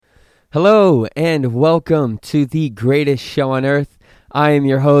Hello and welcome to the greatest show on earth. I am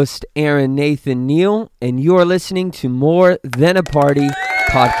your host, Aaron Nathan Neal, and you're listening to More Than a Party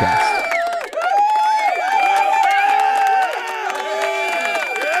podcast.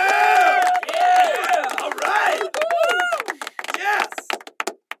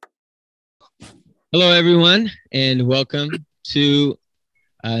 Hello, everyone, and welcome to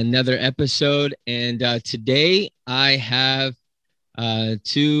another episode. And today I have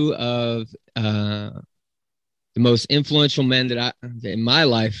two of the most influential men that in my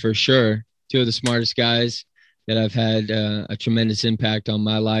life, for sure, two of the smartest guys that I've had a tremendous impact on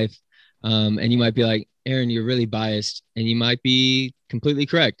my life. And you might be like, Aaron, you're really biased, and you might be completely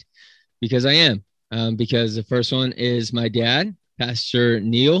correct, because I am. Because the first one is my dad, Pastor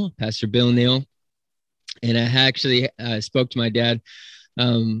Bill Neal. And I actually spoke to my dad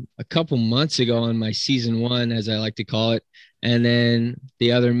a couple months ago on my season 1, as I like to call it. And then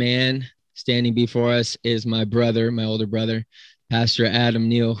the other man standing before us is my older brother, Pastor Adam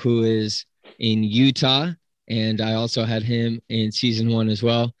Neal, who is in Utah. And I also had him in season 1 as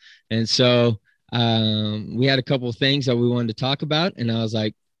well. And so we had a couple of things that we wanted to talk about. And I was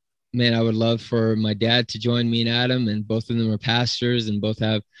like, man, I would love for my dad to join me and Adam. And both of them are pastors and both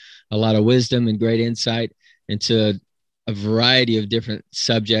have a lot of wisdom and great insight into a variety of different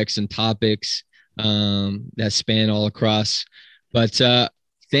subjects and topics that span all across. But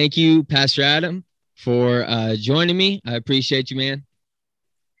thank you, Pastor Adam, for joining me. I appreciate you, man.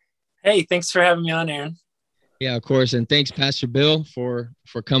 Hey, thanks for having me on, Aaron. Yeah, of course. And thanks, Pastor Bill, for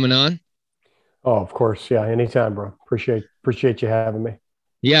coming on. Oh, of course. Yeah, anytime, bro. Appreciate you having me.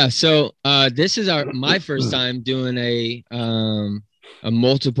 Yeah, so this is my first time doing a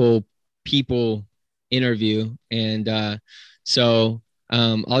multiple people interview, and so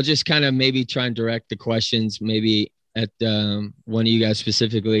I'll just kind of maybe try and direct the questions maybe at one of you guys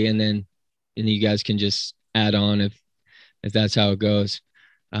specifically, and then you guys can just add on if that's how it goes,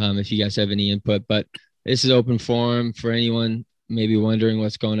 if you guys have any input. But this is open forum for anyone maybe wondering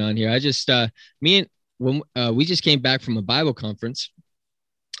what's going on here. I just we just came back from a Bible conference,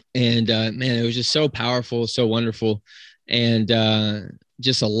 and man, it was just so powerful, so wonderful, and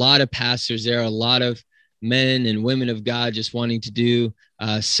just a lot of pastors there, a lot of men and women of God just wanting to do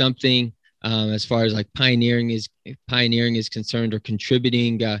something as far as like pioneering is concerned, or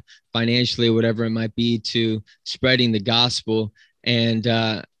contributing financially, whatever it might be, to spreading the gospel. And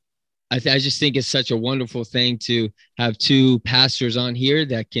I just think it's such a wonderful thing to have two pastors on here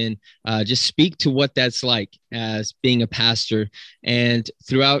that can just speak to what that's like as being a pastor. And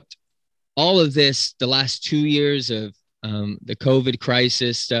throughout all of this, the last 2 years of the COVID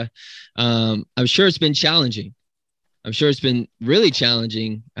crisis, I'm sure it's been challenging. I'm sure it's been really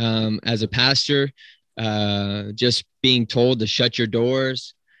challenging as a pastor, just being told to shut your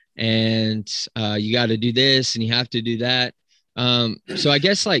doors and you got to do this and you have to do that. So I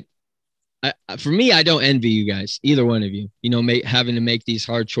guess for me, I don't envy you guys, either one of you, having to make these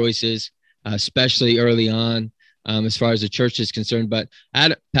hard choices, especially early on, as far as the church is concerned. But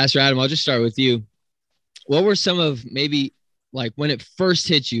Pastor Adam, I'll just start with you. What were some of maybe like when it first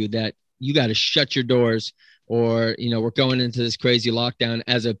hit you that you got to shut your doors, or, we're going into this crazy lockdown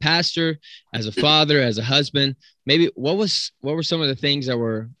as a pastor, as a father, as a husband? Maybe what were some of the things that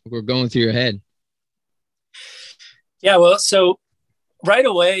were going through your head? Yeah, well, so right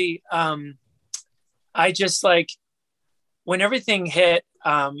away, I just when everything hit,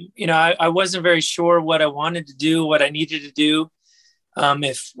 I wasn't very sure what I wanted to do, what I needed to do,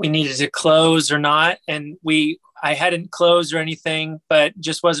 if we needed to close or not. And I hadn't closed or anything, but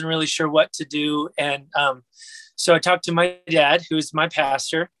just wasn't really sure what to do. And so I talked to my dad, who's my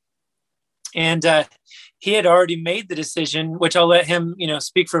pastor, and he had already made the decision, which I'll let him,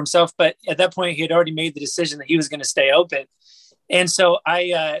 speak for himself. But at that point, he had already made the decision that he was going to stay open. And so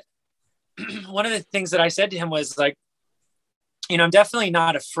one of the things that I said to him was I'm definitely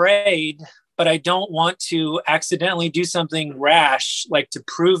not afraid, but I don't want to accidentally do something rash, to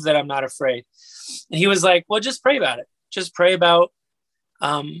prove that I'm not afraid. And he was like, well, just pray about it. Just pray about,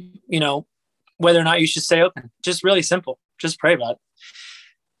 whether or not you should stay open. Just really simple. Just pray about it.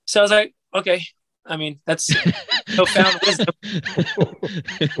 So I was like, okay. I mean, that's profound wisdom.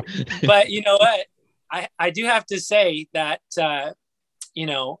 But you know what? I do have to say that,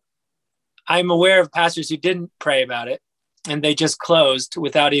 I'm aware of pastors who didn't pray about it and they just closed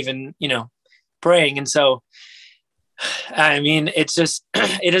without even, praying. And so, I mean, it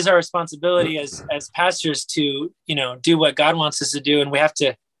is our responsibility as pastors to, do what God wants us to do. And we have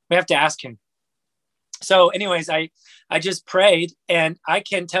to ask him. So anyways, I just prayed, and I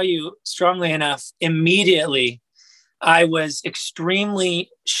can tell you strongly enough, immediately I was extremely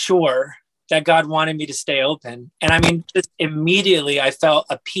sure that God wanted me to stay open. And I mean, just immediately I felt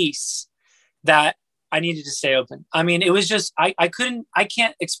a peace that I needed to stay open. I mean, it was just, I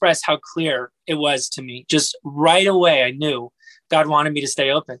can't express how clear it was to me. Just right away, I knew God wanted me to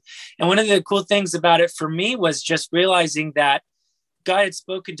stay open. And one of the cool things about it for me was just realizing that God had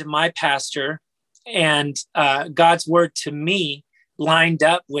spoken to my pastor, and God's word to me lined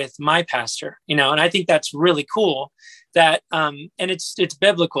up with my pastor, and I think that's really cool that, and it's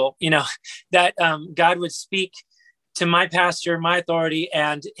biblical, that God would speak to my pastor, my authority,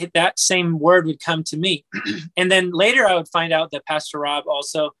 and that same word would come to me. And then later I would find out that Pastor Rob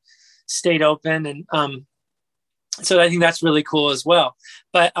also stayed open. And so I think that's really cool as well.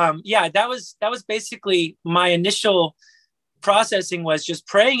 But yeah, that was basically my initial processing, was just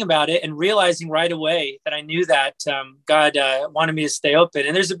praying about it and realizing right away that I knew that God wanted me to stay open.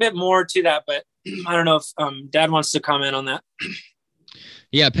 And there's a bit more to that, but I don't know if Dad wants to comment on that.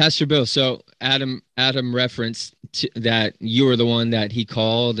 Yeah, Pastor Bill. So Adam referenced that you were the one that he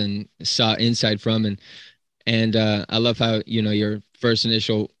called and saw insight from, and I love how your first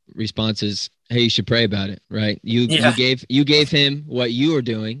initial response is, "Hey, you should pray about it." Right? You gave him what you were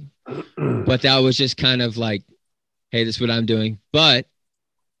doing, but that was just kind of like, "Hey, this is what I'm doing," but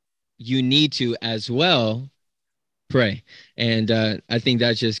you need to as well pray, and I think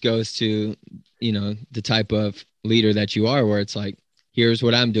that just goes to the type of leader that you are, where it's like, here's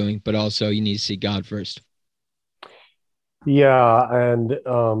what I'm doing, but also you need to see God first. Yeah. And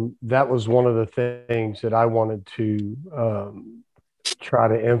that was one of the things that I wanted to try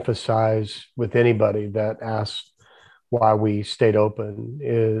to emphasize with anybody that asked why we stayed open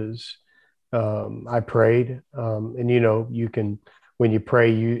is I prayed. And, you can, when you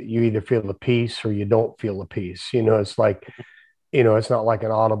pray, you either feel the peace or you don't feel the peace. It's like, it's not like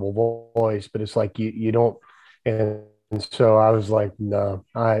an audible voice, but it's like you don't. And so I was like, no,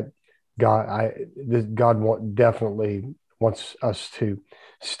 God definitely wants us to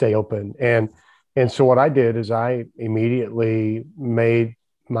stay open. And so what I did is I immediately made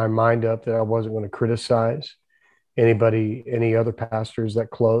my mind up that I wasn't going to criticize any other pastors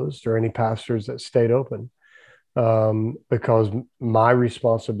that closed or any pastors that stayed open, because my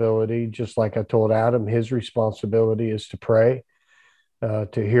responsibility, just like I told Adam, his responsibility is to pray, to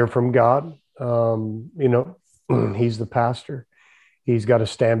hear from God. He's the pastor. He's got to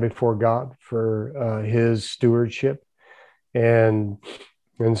stand before God for his stewardship. And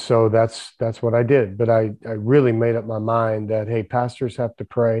so that's what I did. But I really made up my mind that, hey, pastors have to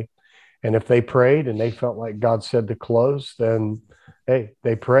pray. And if they prayed and they felt like God said to close, then, hey,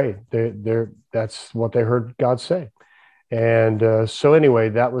 they prayed. That's what they heard God say. And so anyway,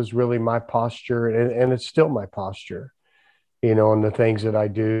 that was really my posture. And it's still my posture, and the things that I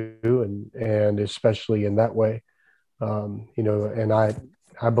do, and especially in that way, and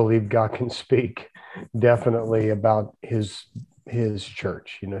I believe God can speak definitely about his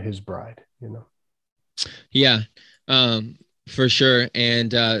church, his bride, Yeah, for sure.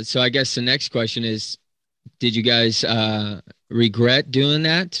 And so I guess the next question is, did you guys regret doing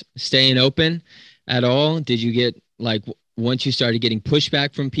that, staying open at all? Did you get, like, once you started getting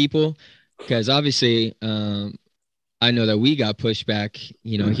pushback from people? Because obviously, I know that we got pushback,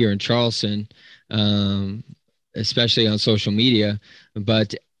 here in Charleston, especially on social media.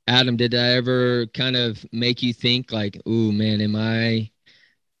 But Adam, did that ever kind of make you think like, "Ooh, man, am I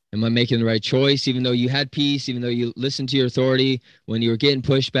making the right choice?" Even though you had peace, even though you listened to your authority, when you were getting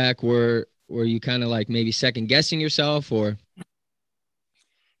pushback, were you kind of like maybe second guessing yourself, or?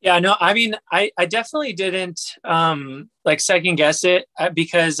 Yeah, no, I mean, I definitely didn't like second guess it,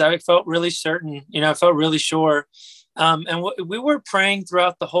 because I felt really certain, I felt really sure. And we were praying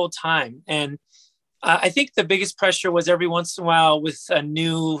throughout the whole time. And I think the biggest pressure was every once in a while with a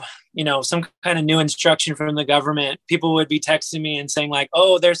new, some kind of new instruction from the government. People would be texting me and saying like,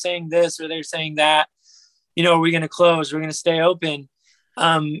 "Oh, they're saying this or they're saying that. Are we going to close? We're going to stay open."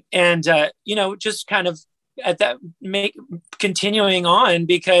 And just kind of at that continuing on,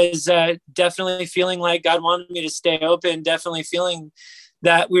 because definitely feeling like God wanted me to stay open, definitely feeling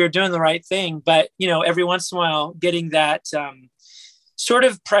that we were doing the right thing. But, every once in a while getting that sort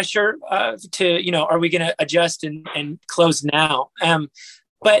of pressure to, are we going to adjust and close now?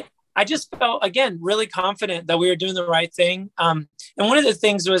 But I just felt, again, really confident that we were doing the right thing. And one of the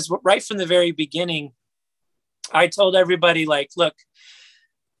things was right from the very beginning, I told everybody, like, look,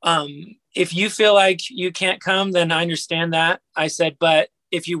 if you feel like you can't come, then I understand that. I said, but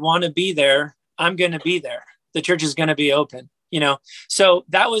if you want to be there, I'm going to be there. The church is going to be open. So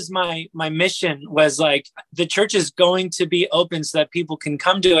that was my mission, was like, the church is going to be open so that people can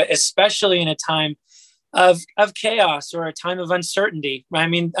come to it, especially in a time of chaos or a time of uncertainty. I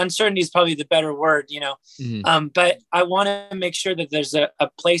mean, uncertainty is probably the better word, but I want to make sure that there's a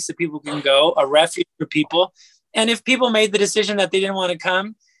place that people can go, a refuge for people. And if people made the decision that they didn't want to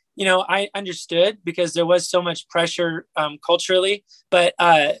come, I understood, because there was so much pressure culturally, but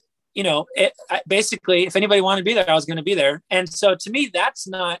basically, if anybody wanted to be there, I was going to be there. And so to me, that's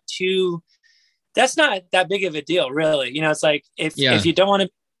not that big of a deal, really. It's like, if you don't want to,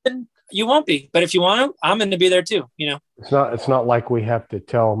 then you won't be, but if you want to, I'm going to be there too. It's not like we have to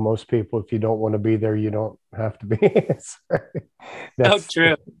tell most people, if you don't want to be there, you don't have to be. That's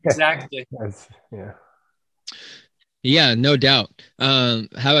true. Exactly. Yeah, no doubt. How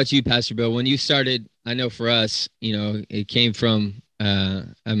about you, Pastor Bill? When you started, I know for us, it came from, we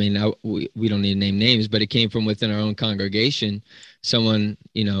don't need to name names, but it came from within our own congregation. Someone,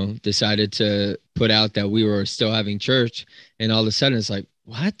 decided to put out that we were still having church, and all of a sudden it's like,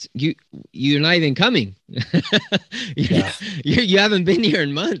 what? You're not even coming. You haven't been here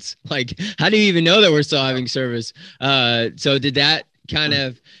in months. Like, how do you even know that we're still having service? So did that kind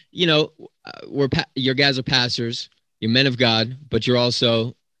of, your guys are pastors, you're men of God, but you're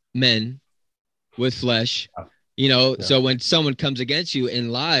also men with flesh, So when someone comes against you in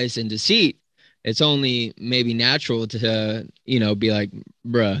lies and deceit, it's only maybe natural to, be like,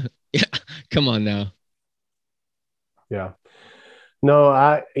 bruh, come on now. Yeah.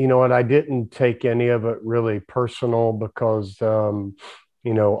 No, you know what? I didn't take any of it really personal, because,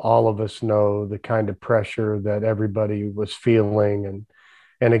 all of us know the kind of pressure that everybody was feeling.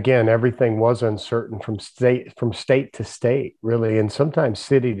 And again, everything was uncertain from state to state, really, and sometimes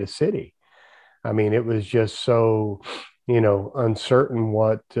city to city. I mean, it was just so, uncertain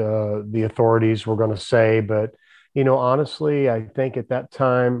what the authorities were going to say. But, honestly, I think at that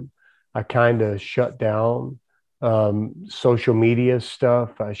time, I kind of shut down social media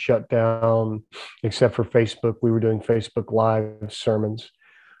stuff. I shut down, except for Facebook. We were doing Facebook Live sermons.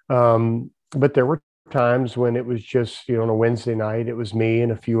 But there were times when it was just, on a Wednesday night, it was me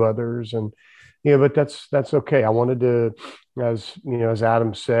and a few others. And, but that's okay. I wanted to, as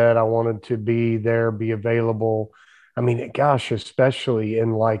Adam said, I wanted to be there, be available. I mean, gosh, especially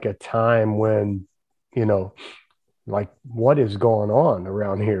in like a time when, like, what is going on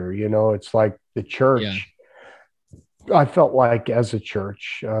around here? It's like the church. Yeah. I felt like as a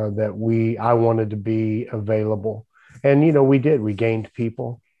church that I wanted to be available, and we did. We gained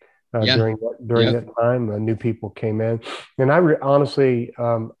people during that time. New people came in, and honestly,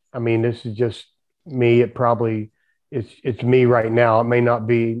 this is just me. It's me right now. It may not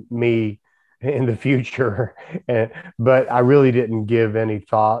be me in the future, but I really didn't give any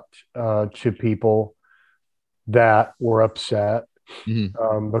thought to people that were upset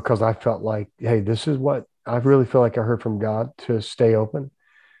because I felt like, hey, this is what I really feel like I heard from God, to stay open.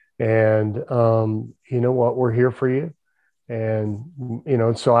 And you know what? We're here for you. And,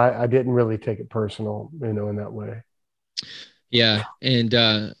 so I didn't really take it personal, in that way. Yeah. And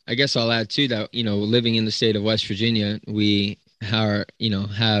I guess I'll add too that, living in the state of West Virginia, we have,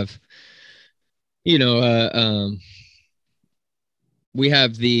 we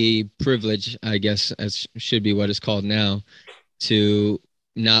have the privilege, I guess, as should be what it's called now, to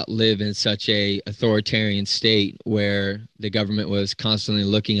not live in such a authoritarian state where the government was constantly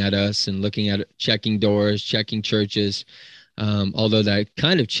looking at us and checking doors, checking churches. Although that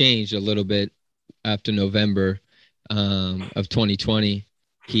kind of changed a little bit after November of 2020.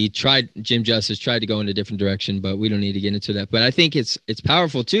 Jim Justice tried to go in a different direction, but we don't need to get into that. But I think it's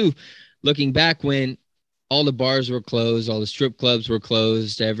powerful too, looking back when all the bars were closed, all the strip clubs were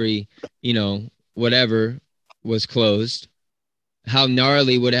closed, every, whatever was closed. How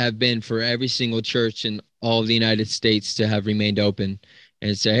gnarly would it have been for every single church in all of the United States to have remained open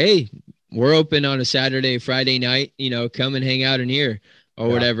and say, hey, we're open on a Saturday, Friday night, come and hang out in here, or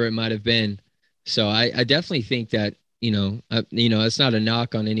whatever it might have been. So I definitely think that, it's not a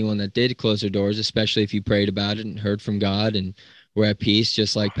knock on anyone that did close their doors, especially if you prayed about it and heard from God and were at peace,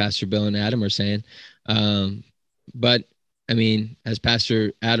 just like Pastor Bill and Adam are saying. But I mean, as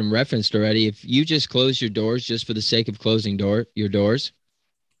Pastor Adam referenced already, if you just close your doors just for the sake of closing your doors,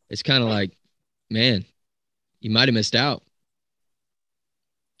 it's kind of like, man, you might have missed out.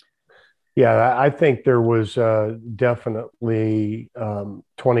 Yeah, I think there was definitely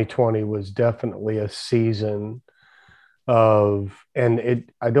 2020 was definitely a season of,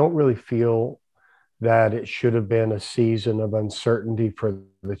 and I don't really feel that it should have been a season of uncertainty for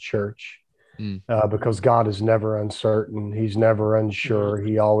the church. Because God is never uncertain. He's never unsure.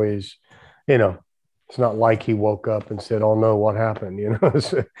 He always, it's not like he woke up and said, oh no, what happened?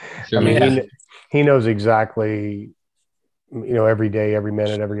 So, sure. I mean, he knows exactly, every day, every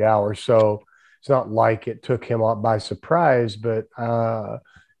minute, every hour. So, it's not like it took him out by surprise, but I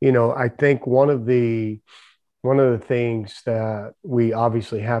think one of the things that we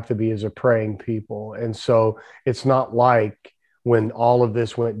obviously have to be is a praying people. And so it's not like when all of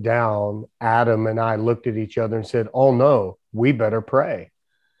this went down, Adam and I looked at each other and said, "Oh no, we better pray,"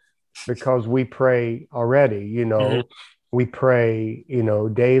 because we pray already, we pray,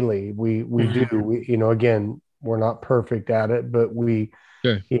 daily. We do, again, we're not perfect at it, but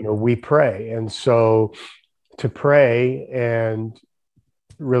Sure. we pray. And so to pray and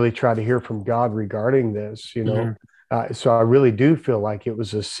really try to hear from God regarding this, so I really do feel like it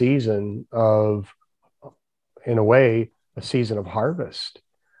was a season of, in a way, a season of harvest,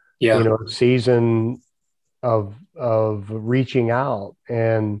 a season of reaching out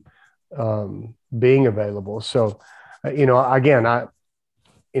and being available. So, again,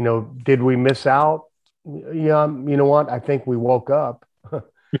 did we miss out? Yeah, you know what? I think we woke up.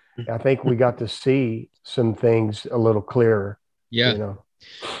 I think we got to see some things a little clearer. Yeah.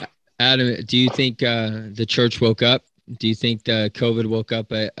 Adam, do you think the church woke up? Do you think COVID woke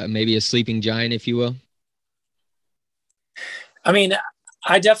up maybe a sleeping giant, if you will? I mean,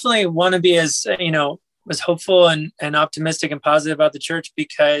 I definitely want to be as, was hopeful and optimistic and positive about the church,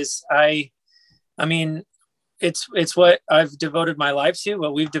 because I mean, it's what I've devoted my life to,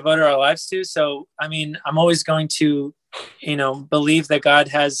 what we've devoted our lives to. So, I mean, I'm always going to, believe that God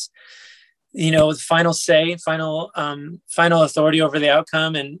has, final say, final authority over the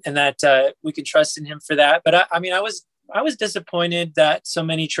outcome, and that we can trust in him for that. But I was disappointed that so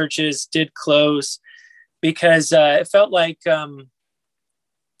many churches did close, because it felt like a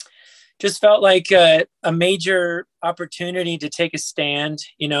major opportunity to take a stand,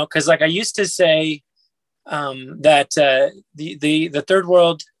 because like I used to say that the third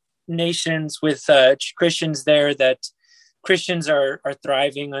world nations with Christians there, that Christians are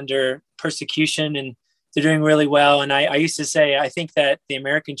thriving under persecution and they're doing really well. And I used to say, I think that the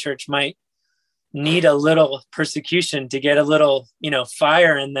American church might need a little persecution to get a little,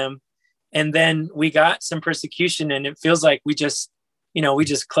 fire in them. And then we got some persecution, and it feels like we just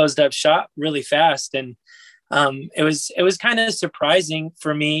closed up shop really fast. And it was kind of surprising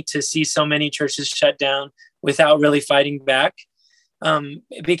for me to see so many churches shut down without really fighting back,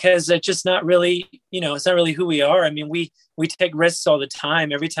 because it's just not really, it's not really who we are. I mean, we take risks all the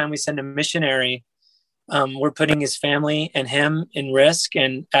time. Every time we send a missionary, we're putting his family and him at risk.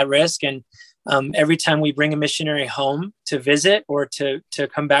 And every time we bring a missionary home to visit or to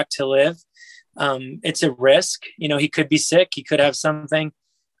come back to live, it's a risk. He could be sick. He could have something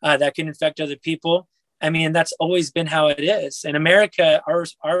that can infect other people. I mean, that's always been how it is. In America,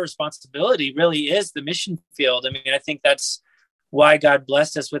 our responsibility really is the mission field. I mean, I think that's why God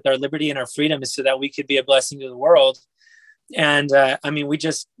blessed us with our liberty and our freedom, is so that we could be a blessing to the world. And we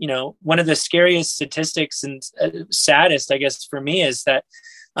just, one of the scariest statistics and saddest, I guess, for me, is that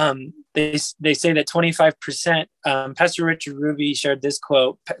they say that 25%, Pastor Richard Ruby shared this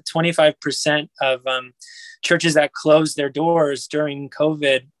quote, 25% of churches that closed their doors during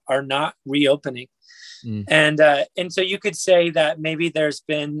COVID are not reopening. And so you could say that maybe there's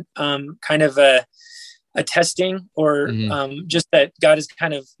been kind of a testing, or just that God is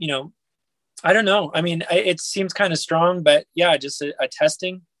kind of, I don't know. I mean, it seems kind of strong, but yeah, just a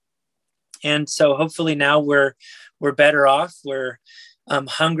testing. And so hopefully now we're better off. We're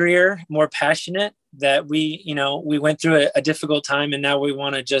hungrier, more passionate, that we went through a difficult time, and now we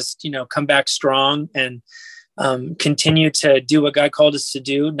want to just, come back strong and continue to do what God called us to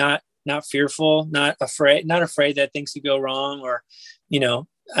do, not fearful, not afraid that things could go wrong, or,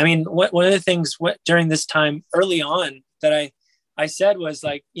 one of the things during this time early on that I said was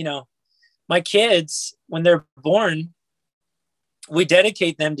like, my kids, when they're born, we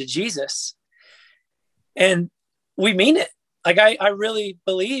dedicate them to Jesus, and we mean it. Like, I really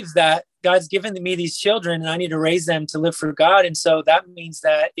believe that God's given me these children, and I need to raise them to live for God. And so that means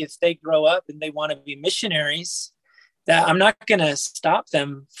that if they grow up and they want to be missionaries, that I'm not going to stop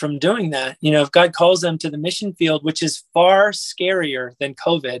them from doing that. If God calls them to the mission field, which is far scarier than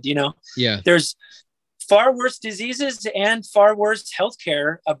COVID, there's far worse diseases and far worse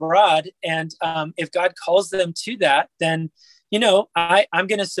healthcare abroad. And if God calls them to that, then, I'm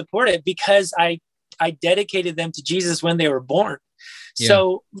going to support it, because I dedicated them to Jesus when they were born. Yeah.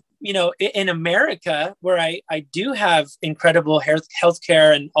 So, in America, where I do have incredible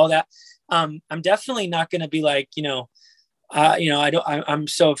healthcare and all that, I'm definitely not going to be like, I'm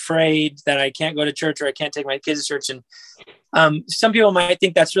so afraid that I can't go to church, or I can't take my kids to church. And some people might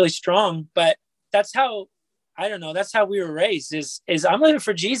think that's really strong, but that's how we were raised, is I'm living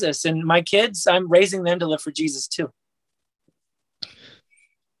for Jesus, and my kids, I'm raising them to live for Jesus too.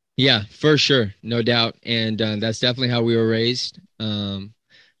 Yeah, for sure. No doubt. And that's definitely how we were raised. And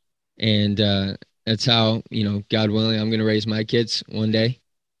that's how, God willing, I'm going to raise my kids one day.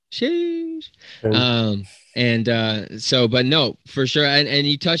 Sheesh. And And so, but no, for sure. And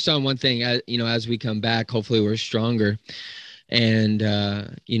you touched on one thing, as we come back, hopefully we're stronger and,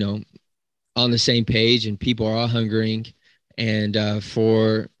 on the same page, and people are all hungering and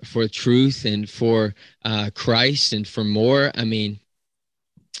for truth and for Christ and for more. I mean,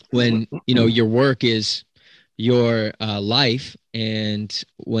 when your work is your life, and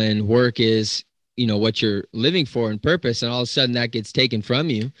when work is what you're living for and purpose, and all of a sudden that gets taken from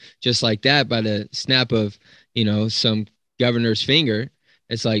you just like that by the snap of some governor's finger,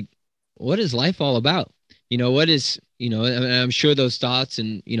 it's like, what is life all about? What is, and I'm sure those thoughts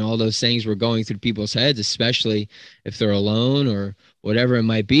and all those things were going through people's heads, especially if they're alone or whatever it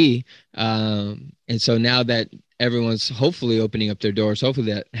might be. And so now that everyone's hopefully opening up their doors,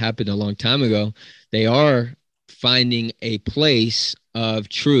 hopefully that happened a long time ago, they are finding a place of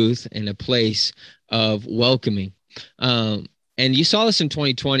truth and a place of welcoming. And you saw this in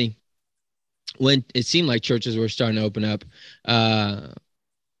 2020 when it seemed like churches were starting to open up.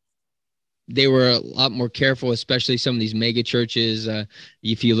 They were a lot more careful, especially some of these mega churches.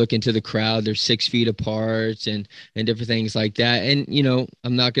 If you look into the crowd, they're 6 feet apart and different things like that. And,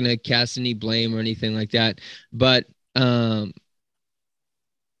 I'm not going to cast any blame or anything like that, but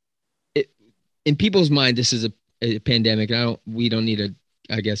in people's mind, this is a pandemic. We don't need to,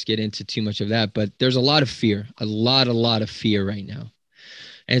 I guess, get into too much of that, but there's a lot of fear, a lot of fear right now.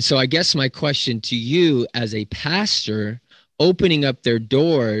 And so I guess my question to you as a pastor opening up their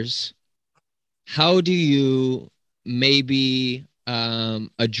doors, how do you maybe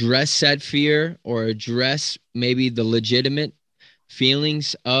address that fear or address maybe the legitimate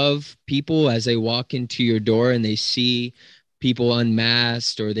feelings of people as they walk into your door and they see people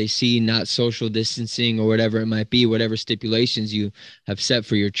unmasked, or they see not social distancing, or whatever it might be, whatever stipulations you have set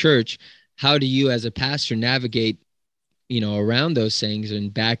for your church? How do you as a pastor navigate, around those things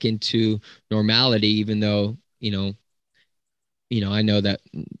and back into normality, even though, I know that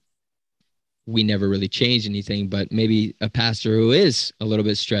we never really changed anything, but maybe a pastor who is a little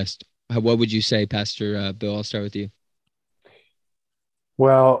bit stressed, what would you say, Pastor Bill? I'll start with you.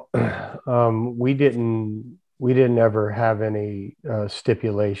 well, we didn't ever have any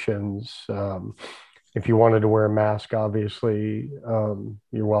stipulations. If you wanted to wear a mask, obviously,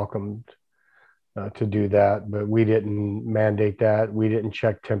 you're welcome to do that, but we didn't mandate that. We didn't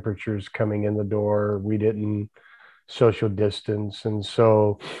check temperatures coming in the door. We didn't social distance. And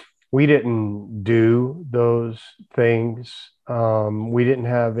so we didn't do those things. We didn't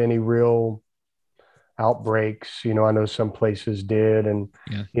have any real outbreaks. I know some places did. And,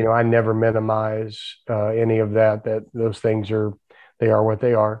 Yeah. I never minimize any of that, that those things they are what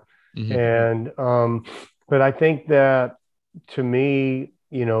they are. Mm-hmm. And, but I think that to me,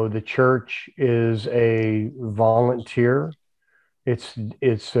 the church is a volunteer. It's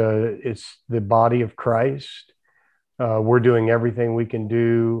the body of Christ. We're doing everything we can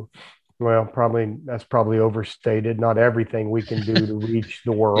do. Well, that's probably overstated. Not everything we can do to reach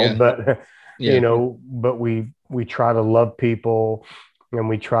the world, Yeah. but Yeah. but we try to love people and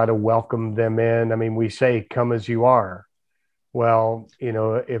we try to welcome them in. I mean, we say, "Come as you are." Well,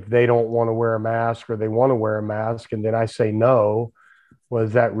 if they don't want to wear a mask or they want to wear a mask, and then I say no,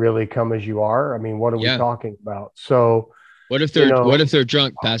 was that really come as you are? I mean, what are we Yeah. talking about? So, What if they're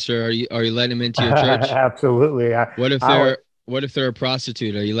drunk, Pastor? Are you letting them into your church? absolutely. What if they're a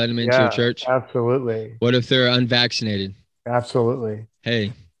prostitute? Are you letting them into your Yeah, church? absolutely. What if they're unvaccinated? Absolutely.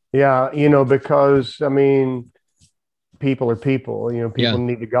 Hey. Yeah, because I mean, people are people. People Yeah.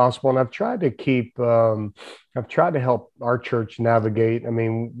 need the gospel, and I've tried to help our church navigate. I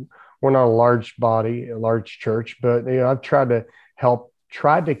mean, we're not a large body, a large church, but I've tried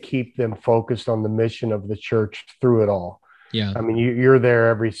to keep them focused on the mission of the church through it all. Yeah. I mean, you're there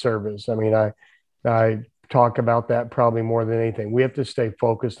every service. I mean, I talk about that probably more than anything. We have to stay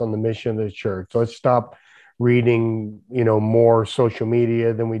focused on the mission of the church. Let's stop reading, more social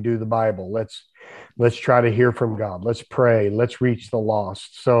media than we do the Bible. Let's try to hear from God. Let's pray. Let's reach the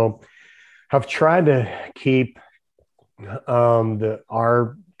lost. So I've tried to keep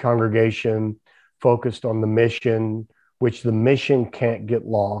our congregation focused on the mission, which the mission can't get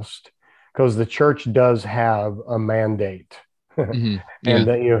lost because the church does have a mandate. Mm-hmm. Yeah.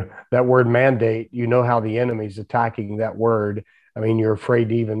 And that word mandate, how the enemy's attacking that word. I mean, you're afraid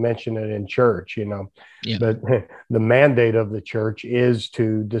to even mention it in church, Yeah. But the mandate of the church is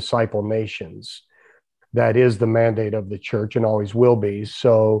to disciple nations. That is the mandate of the church and always will be.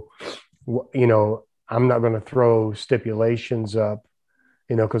 So, I'm not going to throw stipulations up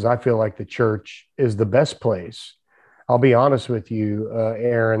because I feel like the church is the best place. I'll be honest with you,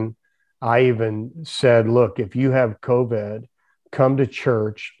 Aaron. I even said, look, if you have COVID, come to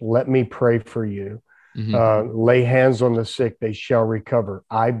church. Let me pray for you. Lay hands on the sick, they shall recover.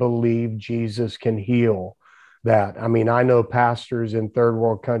 I believe Jesus can heal that. I mean, I know pastors in third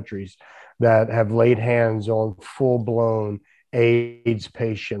world countries that have laid hands on full-blown AIDS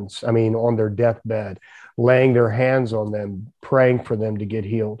patients, I mean, on their deathbed, laying their hands on them, praying for them to get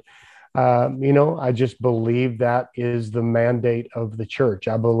healed. I just believe that is the mandate of the church.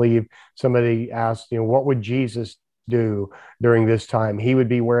 I believe somebody asked, what would Jesus do during this time? He would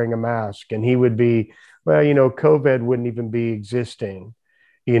be wearing a mask, and he would be, COVID wouldn't even be existing,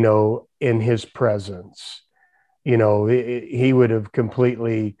 in his presence. He would have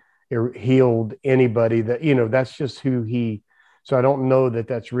completely healed anybody that, that's just who he. So I don't know that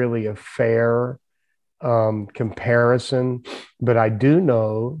that's really a fair comparison, but I do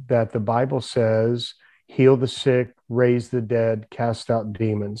know that the Bible says, heal the sick, raise the dead, cast out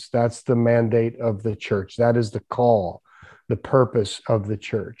demons. That's the mandate of the church. That is the call, the purpose of the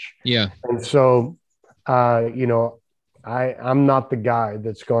church. Yeah. And so, I'm not the guy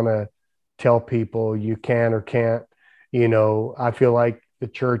that's going to tell people you can or can't. I feel like the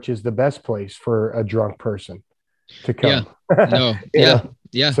church is the best place for a drunk person to come. Yeah. No. Yeah.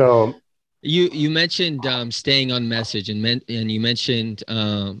 Yeah. So you mentioned staying on message, and you mentioned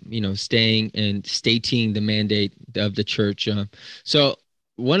staying and stating the mandate of the church. So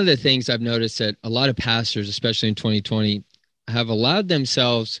one of the things I've noticed that a lot of pastors, especially in 2020, have allowed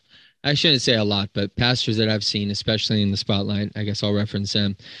themselves. I shouldn't say a lot, but pastors that I've seen, especially in the spotlight, I guess I'll reference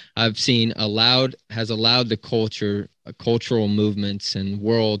them. I've seen has allowed the cultural movements and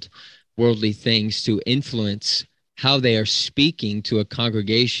worldly things to influence how they are speaking to a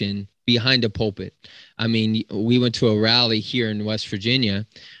congregation behind a pulpit. I mean, we went to a rally here in West Virginia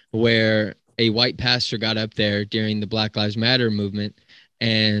where a white pastor got up there during the Black Lives Matter movement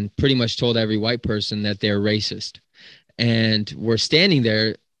and pretty much told every white person that they're racist. And we're standing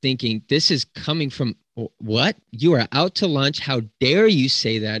there thinking, this is coming from what? You are out to lunch. How dare you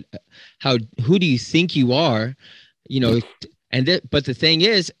say that? Who do you think you are? But the thing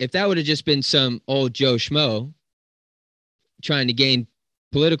is, if that would have just been some old Joe Schmo trying to gain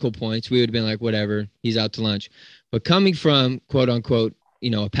political points, we would have been like, whatever, he's out to lunch. But coming from, quote unquote,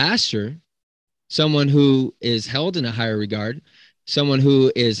 a pastor, someone who is held in a higher regard, someone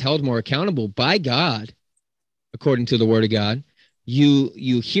who is held more accountable by God, according to the word of God,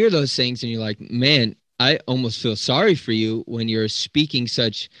 you hear those things and you're like, man, I almost feel sorry for you when you're speaking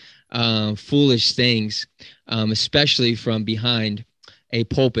such foolish things, especially from behind a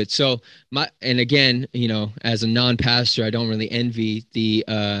pulpit. So again, as a non-pastor, I don't really envy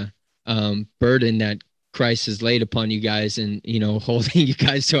the burden that Christ has laid upon you guys and, holding you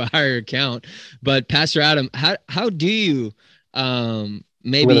guys to a higher account. But Pastor Adam, how do you I'm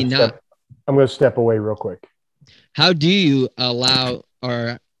going to step away real quick. How do you allow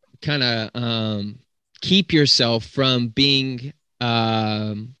or kind of keep yourself from being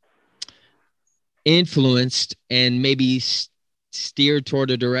influenced and maybe steered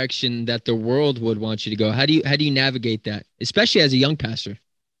toward a direction that the world would want you to go? How do you navigate that, especially as a young pastor?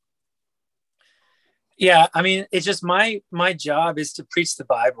 Yeah, I mean, it's just my job is to preach the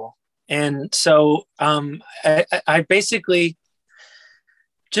Bible. And so I basically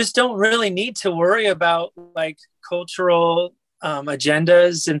just don't really need to worry about like cultural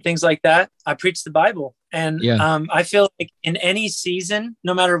agendas and things like that. I preach the Bible. And I feel like in any season,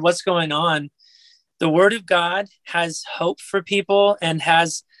 no matter what's going on, the word of God has hope for people and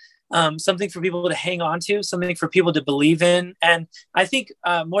has something for people to hang on to, something for people to believe in. And I think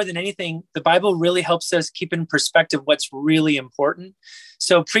more than anything, the Bible really helps us keep in perspective what's really important.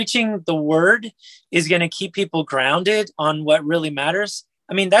 So preaching the word is going to keep people grounded on what really matters.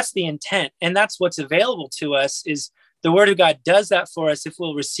 I mean, that's the intent. And that's what's available to us is the word of God does that for us if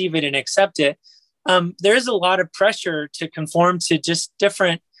we'll receive it and accept it. There is a lot of pressure to conform to just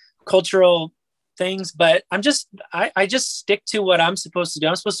different cultural things, but I just stick to what I'm supposed to do.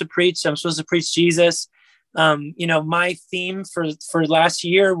 I'm supposed to preach Jesus. My theme for last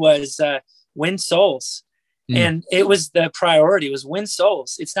year was win souls. And it was the priority. It was win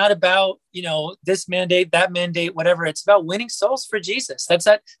souls. It's not about, this mandate, that mandate, whatever. It's about winning souls for Jesus. That's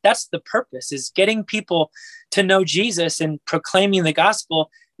the purpose, is getting people to know Jesus and proclaiming the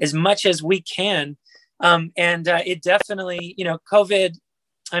gospel as much as we can. It definitely,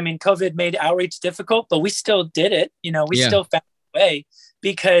 COVID made outreach difficult, but we still did it. Still found a way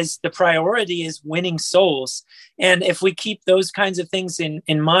because the priority is winning souls. And if we keep those kinds of things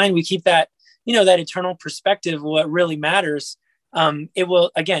in mind, we keep that, that eternal perspective of what really matters, it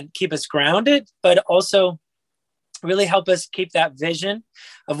will, again, keep us grounded, but also really help us keep that vision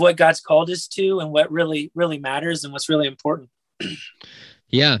of what God's called us to and what really, really matters and what's really important.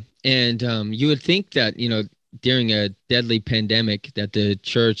 Yeah. And you would think that, during a deadly pandemic that the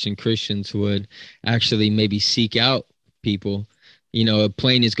church and Christians would actually maybe seek out people. A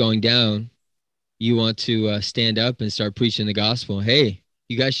plane is going down. You want to stand up and start preaching the gospel. Hey,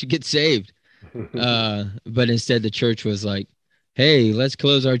 you guys should get saved. But instead the church was like, hey, let's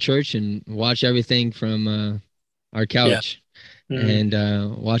close our church and watch everything from our couch. Yeah. Mm-hmm.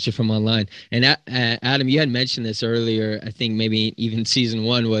 And watch it from online. And Adam, you had mentioned this earlier. I think maybe even season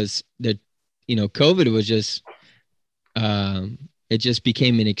 1 was that, COVID was just, it just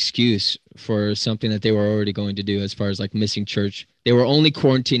became an excuse for something that they were already going to do as far as like missing church. They were only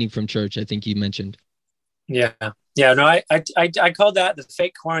quarantining from church, I think you mentioned. Yeah. Yeah. No, I call that the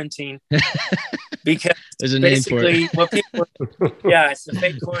fake quarantine because there's a name for it. What people, yeah, it's the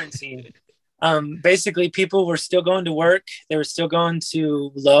fake quarantine. Basically people were still going to work. They were still going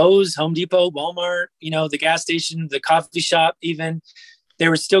to Lowe's, Home Depot, Walmart, the gas station, the coffee shop, even. They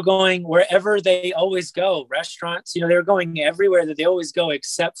were still going wherever they always go, restaurants, they were going everywhere that they always go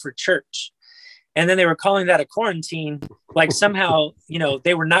except for church. And then they were calling that a quarantine, like somehow,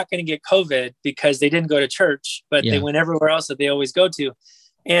 they were not going to get COVID because they didn't go to church, but they went everywhere else that they always go to.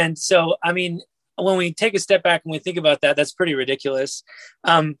 And so, I mean, when we take a step back and we think about that, that's pretty ridiculous.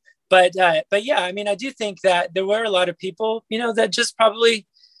 But yeah, I mean, I do think that there were a lot of people, that just probably,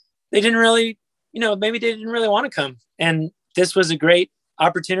 they didn't really, maybe they didn't really want to come. And this was a great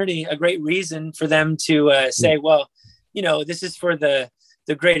opportunity, a great reason for them to say, well, this is for the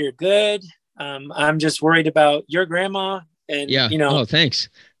greater good. I'm just worried about your grandma and, oh, thanks.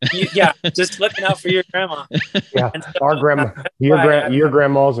 Just looking out for your grandma. Yeah. So, our grandma, your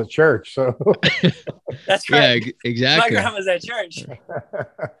grandma's at church. So that's right. Yeah, exactly. My grandma's at church.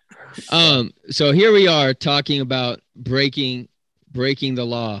 So here we are talking about breaking the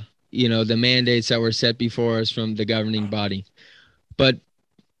law, the mandates that were set before us from the governing body. But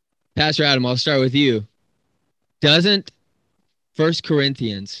Pastor Adam, I'll start with you. Doesn't 1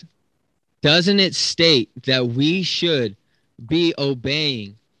 Corinthians, doesn't it state that we should be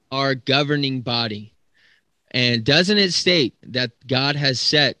obeying our governing body? And doesn't it state that God has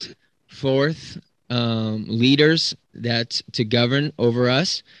set forth leaders that to govern over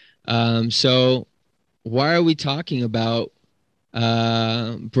us? So why are we talking about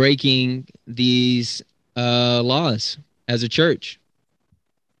breaking these laws as a church?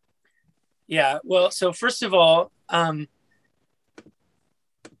 Yeah, well, so first of all, I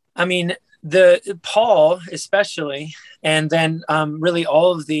mean, the Paul especially, and then really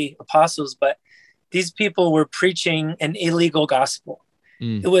all of the apostles, but these people were preaching an illegal gospel.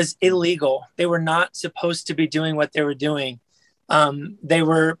 It was illegal. They were not supposed to be doing what they were doing. They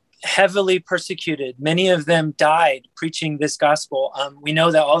were heavily persecuted. Many of them died preaching this gospel. We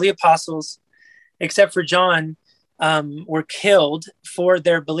know that all the apostles, except for John, were killed for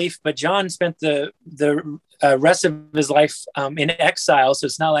their belief, but John spent the rest of his life in exile, so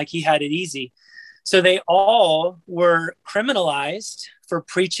it's not like he had it easy. So they all were criminalized for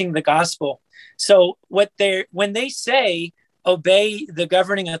preaching the gospel. So when they say obey the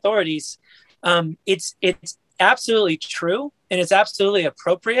governing authorities, it's absolutely true and it's absolutely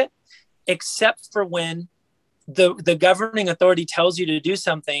appropriate, except for when the governing authority tells you to do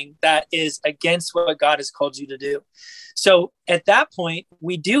something that is against what God has called you to do. So at that point,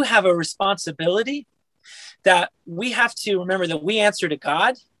 we do have a responsibility that we have to remember that we answer to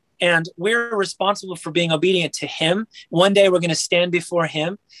God and we're responsible for being obedient to him. One day we're going to stand before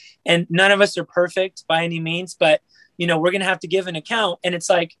him, and none of us are perfect by any means, but we're going to have to give an account. And it's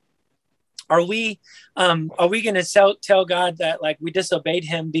like, are we going to tell God that like we disobeyed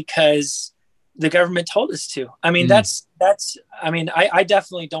him because the government told us to? I mean, I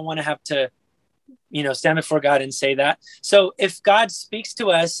definitely don't want to have to, stand before God and say that. So if God speaks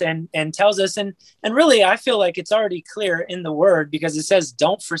to us and tells us, and really, I feel like it's already clear in the word, because it says,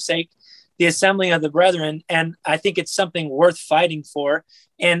 don't forsake the assembly of the brethren. And I think it's something worth fighting for.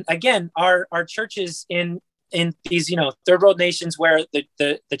 And again, our churches in these, third world nations where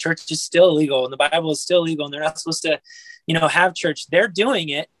the church is still illegal and the Bible is still illegal and they're not supposed to, have church, they're doing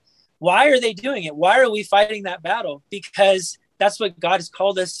it. Why are they doing it? Why are we fighting that battle? Because that's what God has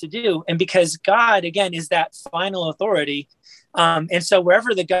called us to do. And because God, again, is that final authority. And so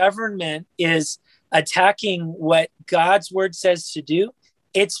wherever the government is attacking what God's word says to do,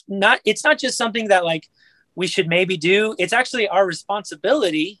 it's not just something that like we should maybe do. It's actually our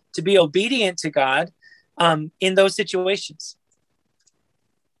responsibility to be obedient to God in those situations.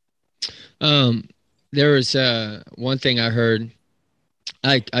 There was one thing I heard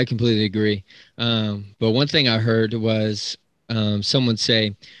I completely agree. But one thing I heard was someone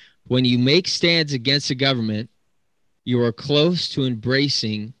say, when you make stands against the government, you are close to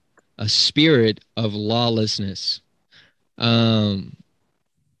embracing a spirit of lawlessness. Um,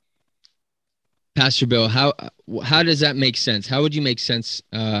 Pastor Bill, how does that make sense? How would you make sense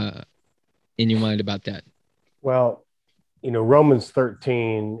in your mind about that? Well, Romans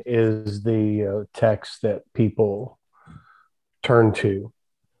 13 is the text that people turn to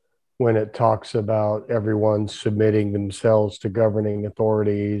when it talks about everyone submitting themselves to governing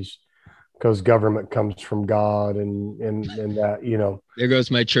authorities, because government comes from God, and that. There goes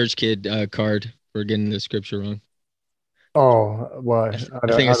my church kid card for getting the scripture wrong. Oh, well, I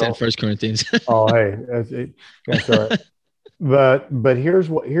think I said don't. First Corinthians. Oh, hey, that's all right. But here's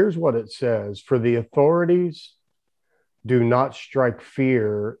what it says: for the authorities do not strike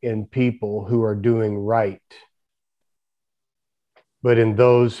fear in people who are doing right, but in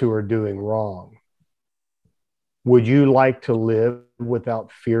those who are doing wrong. Would you like to live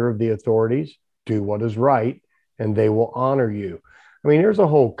without fear of the authorities? Do what is right, and they will honor you. I mean, there's a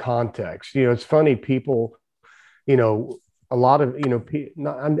whole context. It's funny, people, a lot of,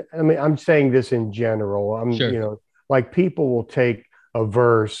 I'm saying this in general. Sure. Like people will take a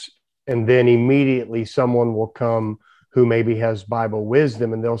verse and then immediately someone will come who maybe has Bible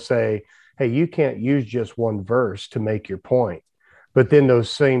wisdom and they'll say, hey, you can't use just one verse to make your point. But then those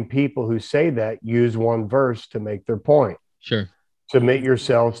same people who say that use one verse to make their point. Sure. Submit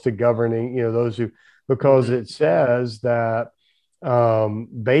yourselves to governing, those who, because it says that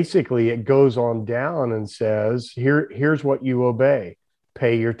basically it goes on down and says, here's what you obey: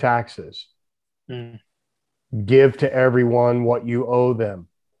 pay your taxes, give to everyone what you owe them.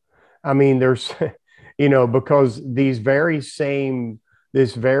 I mean, there's, because this very same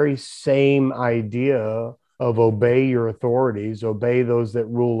idea of obey your authorities, obey those that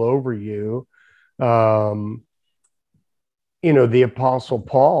rule over you. The Apostle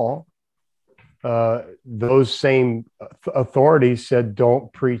Paul, those same authorities said,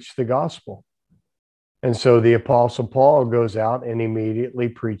 don't preach the gospel. And so the Apostle Paul goes out and immediately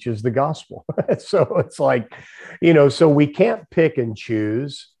preaches the gospel. So it's like, so we can't pick and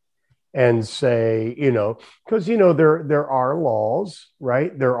choose and say, because, there are laws,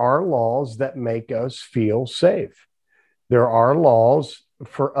 right? There are laws that make us feel safe. There are laws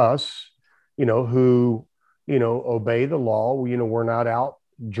for us, who, obey the law. We're not out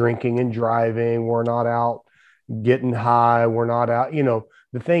drinking and driving. We're not out getting high. We're not out,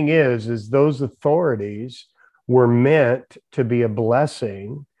 the thing is those authorities were meant to be a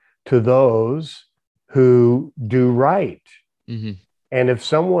blessing to those who do right. Mm-hmm. And if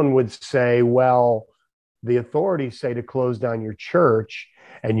someone would say, well, the authorities say to close down your church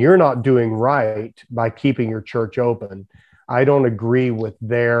and you're not doing right by keeping your church open, I don't agree with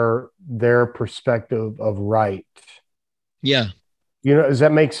their perspective of right. Yeah. Does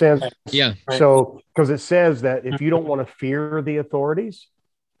that make sense? Yeah. So, because it says that if you don't want to fear the authorities,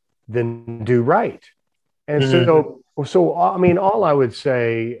 then do right. And so I mean, all I would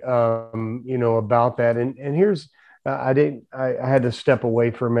say, about that, and here's, I had to step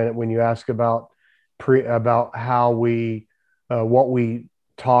away for a minute when you ask about how we, what we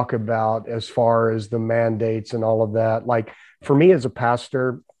talk about as far as the mandates and all of that. Like for me as a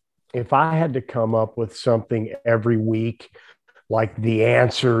pastor, if I had to come up with something every week, like the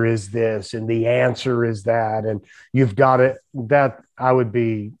answer is this and the answer is that, and you've got it, that I would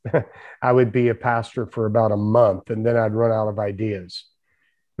be a pastor for about a month and then I'd run out of ideas.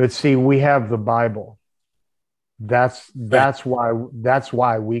 But see, we have the Bible. That's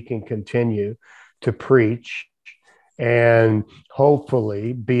why we can continue to preach and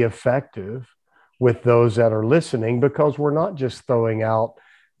hopefully be effective with those that are listening, because we're not just throwing out,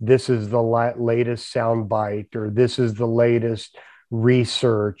 this is the latest soundbite, or this is the latest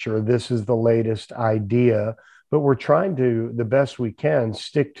research, or this is the latest idea, but we're trying to, the best we can,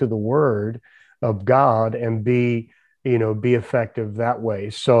 stick to the word of God and be effective that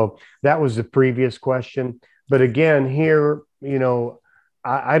way. So that was the previous question. But again, here,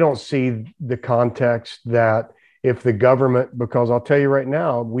 I don't see the context that if the government, because I'll tell you right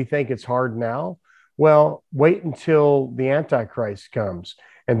now, we think it's hard now. Well, wait until the Antichrist comes.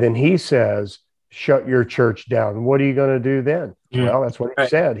 And then he says, shut your church down. What are you going to do then? Well, that's what he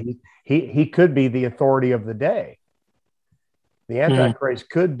said. He could be the authority of the day. The Antichrist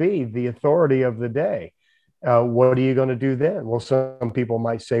could be the authority of the day. What are you going to do then? Well, some people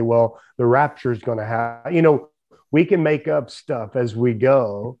might say, well, the rapture is going to happen. We can make up stuff as we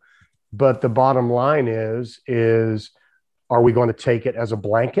go, but the bottom line is are we going to take it as a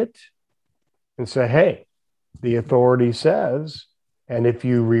blanket and say, hey, the authority says, And if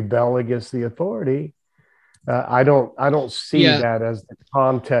you rebel against the authority, I don't see that as the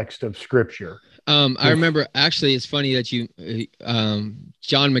context of Scripture. I remember, actually, it's funny that you,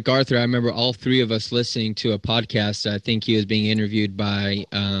 John MacArthur, I remember all three of us listening to a podcast. I think he was being interviewed by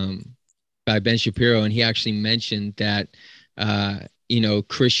Ben Shapiro, and he actually mentioned that,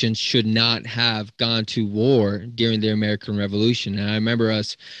 Christians should not have gone to war during the American Revolution. And I remember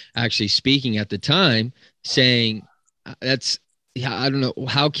us actually speaking at the time saying, I don't know,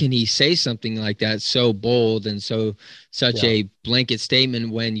 how can he say something like that, so bold and such a blanket statement,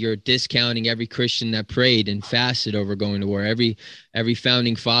 when you're discounting every Christian that prayed and fasted over going to war, every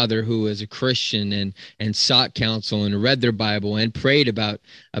founding father who was a Christian and sought counsel and read their Bible and prayed about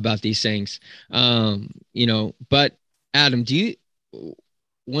these things. But Adam,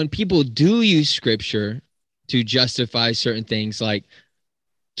 when people do use Scripture to justify certain things, like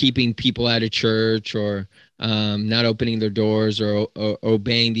keeping people out of church or not opening their doors or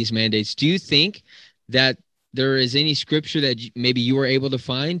obeying these mandates, do you think that there is any Scripture that maybe you were able to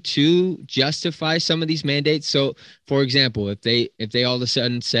find to justify some of these mandates? So, for example, if they all of a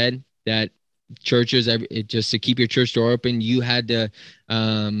sudden said that churches, just to keep your church door open, you had to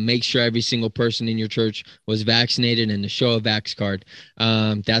make sure every single person in your church was vaccinated and to show a vax card,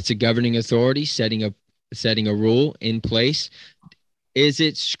 that's a governing authority setting a rule in place. Is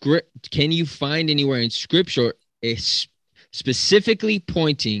it script? Can you find anywhere in Scripture specifically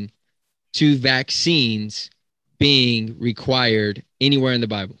pointing to vaccines being required anywhere in the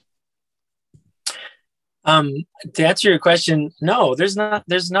Bible? To answer your question, no, there's not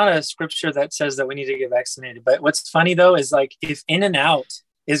a Scripture that says that we need to get vaccinated. But what's funny though is, like, if In-N-Out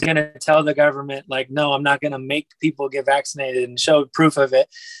is going to tell the government, like, no, I'm not going to make people get vaccinated and show proof of it,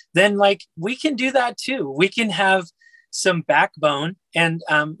 then, like, we can do that too. We can have some backbone and,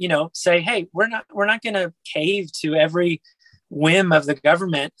 say, hey, we're not going to cave to every whim of the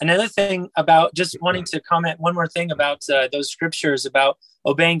government. Another thing about, just wanting to comment one more thing about those Scriptures about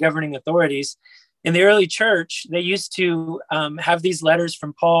obeying governing authorities. In the early church, they used to have these letters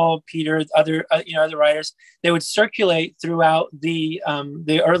from Paul, Peter, other writers. They would circulate throughout the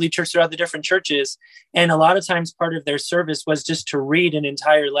early church, throughout the different churches. And a lot of times part of their service was just to read an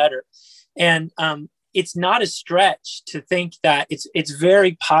entire letter. And it's not a stretch to think that it's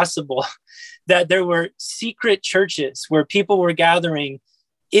very possible that there were secret churches where people were gathering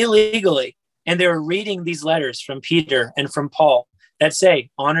illegally, and they were reading these letters from Peter and from Paul that say,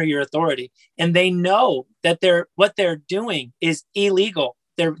 honor your authority. And they know that what they're doing is illegal.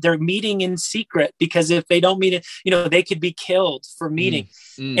 They're meeting in secret, because if they don't meet it, they could be killed for meeting.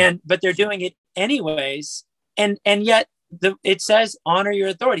 But they're doing it anyways. And yet it says, honor your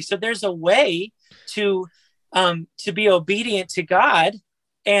authority. So there's a way to be obedient to God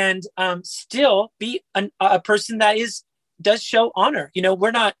and still be a person that does show honor.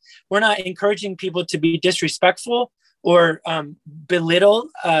 We're not encouraging people to be disrespectful or belittle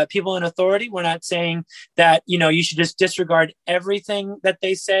people in authority. We're not saying that you should just disregard everything that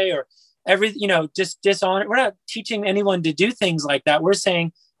they say, or just dishonor. We're not teaching anyone to do things like that. We're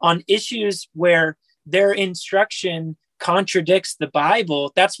saying on issues where their instruction contradicts the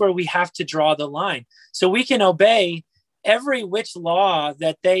Bible, that's where we have to draw the line. So we can obey every which law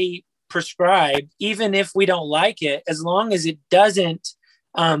that they prescribe, even if we don't like it, as long as it doesn't,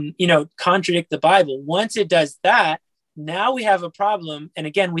 contradict the Bible. Once it does that, now we have a problem. And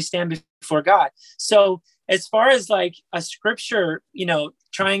again, we stand before God. So as far as like a Scripture,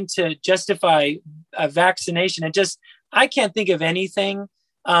 trying to justify a vaccination, I can't think of anything.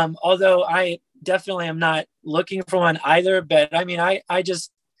 Although I definitely am not looking for one either, but I mean,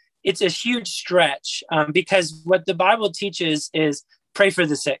 it's a huge stretch, because what the Bible teaches is pray for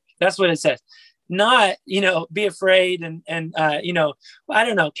the sick. That's what it says. Not, be afraid and I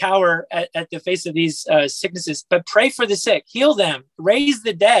don't know, cower at the face of these sicknesses, but pray for the sick, heal them, raise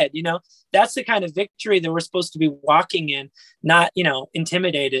the dead. That's the kind of victory that we're supposed to be walking in, not,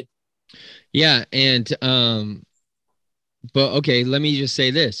 intimidated. Yeah. And, but okay, let me just say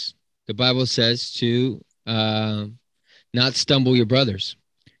this. The Bible says to not stumble your brothers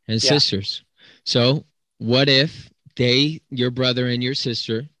and sisters. So what if your brother and your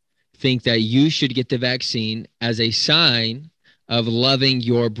sister, think that you should get the vaccine as a sign of loving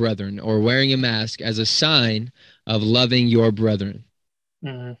your brethren, or wearing a mask as a sign of loving your brethren?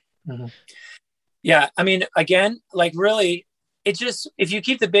 Mm-hmm. Mm-hmm. Yeah. I mean, again, like really, it's just, if you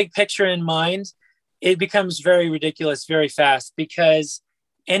keep the big picture in mind, it becomes very ridiculous very fast, because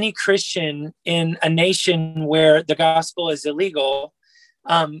any Christian in a nation where the gospel is illegal,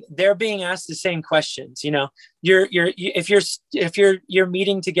 they're being asked the same questions. If your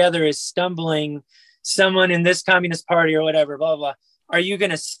meeting together is stumbling someone in this communist party or whatever, blah, blah, are you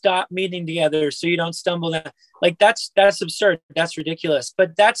going to stop meeting together so you don't stumble down? Like that's absurd. That's ridiculous.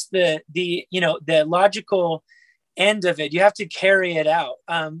 But that's the logical end of it. You have to carry it out.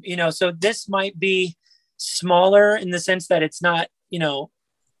 So this might be smaller in the sense that it's not,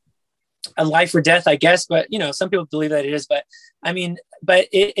 a life or death, I guess, but some people believe that it is, but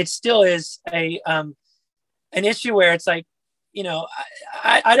it still is an issue where it's like,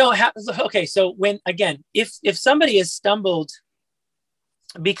 I don't have, okay. So if somebody has stumbled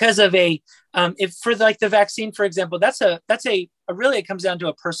because of if for like the vaccine, for example, that's a really, it comes down to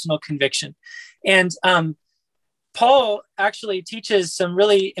a personal conviction. And, Paul actually teaches some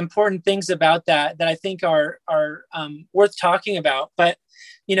really important things about that I think are worth talking about. But,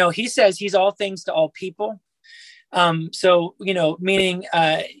 he says he's all things to all people. Meaning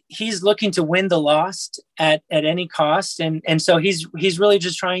he's looking to win the lost at any cost. And so he's really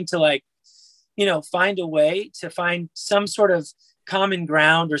just trying to find a way to find some sort of common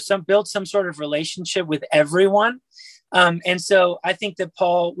ground or build some sort of relationship with everyone. And so I think that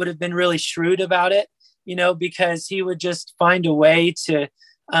Paul would have been really shrewd about it, because he would just find a way to,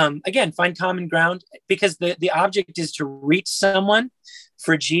 find common ground, because the object is to reach someone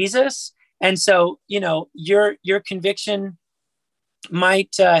for Jesus. And so, your conviction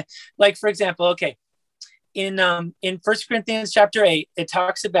might, for example, okay, in 1 Corinthians chapter 8, it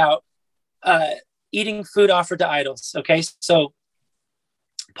talks about eating food offered to idols. Okay, so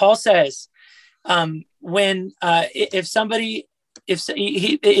Paul says,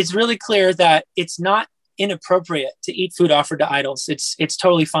 it's really clear that it's not inappropriate to eat food offered to idols. It's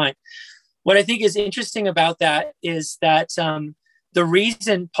totally fine. What I think is interesting about that is that the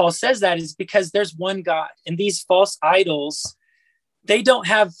reason Paul says that is because there's one God, and these false idols, they don't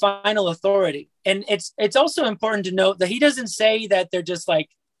have final authority. And it's also important to note that he doesn't say that they're just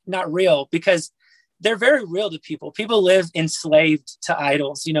not real, because they're very real to people. People live enslaved to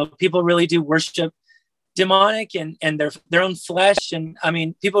idols. People really do worship demonic and their own flesh. And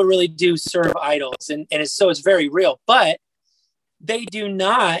people really do serve idols, and it's very real, but they do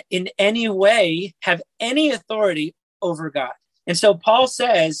not in any way have any authority over God. And so Paul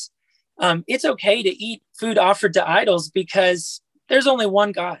says, it's okay to eat food offered to idols because there's only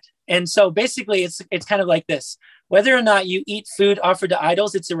one God. And so basically it's kind of like this: whether or not you eat food offered to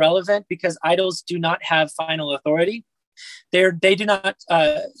idols, it's irrelevant, because idols do not have final authority. They do not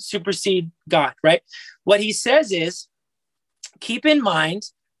supersede God, right? What he says is, keep in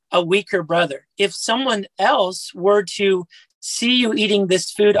mind a weaker brother. If someone else were to see you eating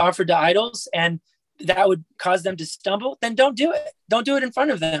this food offered to idols and that would cause them to stumble, then don't do it. Don't do it in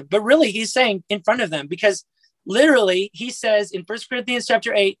front of them. But really, he's saying in front of them, because literally he says in 1 Corinthians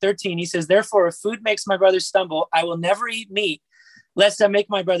chapter 8:13, he says, therefore, if food makes my brother stumble, I will never eat meat, lest I make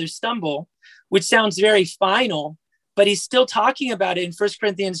my brother stumble, which sounds very final, but he's still talking about it in 1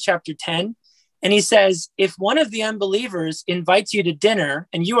 Corinthians chapter 10. And he says, if one of the unbelievers invites you to dinner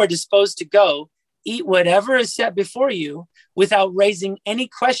and you are disposed to go, eat whatever is set before you without raising any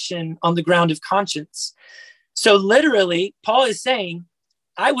question on the ground of conscience. So literally, Paul is saying,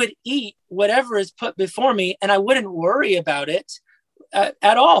 I would eat whatever is put before me and I wouldn't worry about it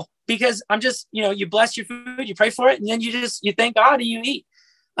at all, because I'm just, you bless your food, you pray for it, and then you thank God and you eat.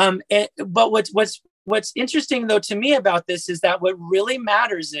 But what's interesting though to me about this is that what really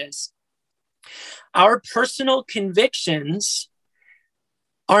matters is our personal convictions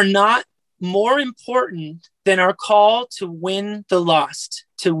are not more important than our call to win the lost,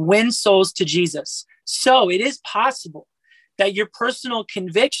 to win souls to Jesus. So it is possible that your personal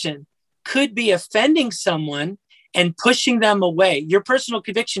conviction could be offending someone and pushing them away. Your personal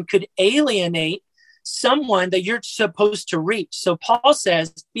conviction could alienate someone that you're supposed to reach. So Paul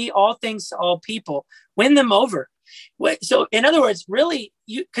says, be all things to all people, win them over. So in other words, really,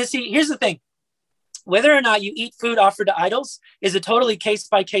 because here's the thing. Whether or not you eat food offered to idols is a totally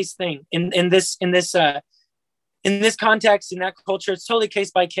case-by-case thing in this context, in that culture. It's totally case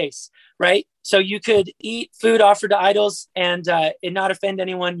by case, right? So you could eat food offered to idols and it not offend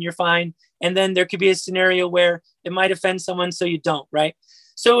anyone, you're fine. And then there could be a scenario where it might offend someone, so you don't, right?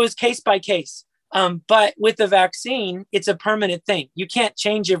 So it was case by case. But with the vaccine, it's a permanent thing. You can't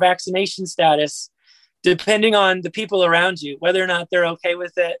change your vaccination status depending on the people around you, whether or not they're okay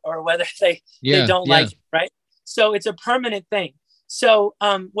with it or whether they don't like it, right? So it's a permanent thing. So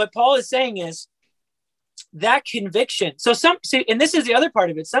what Paul is saying is that conviction. So and this is the other part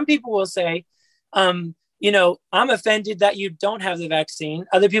of it. Some people will say, I'm offended that you don't have the vaccine.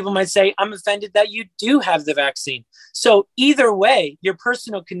 Other people might say, I'm offended that you do have the vaccine. So either way, your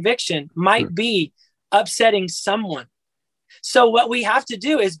personal conviction might be upsetting someone. So what we have to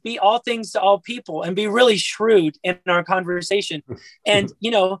do is be all things to all people and be really shrewd in our conversation, and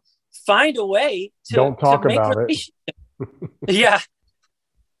find a way to don't talk to make about it. Yeah.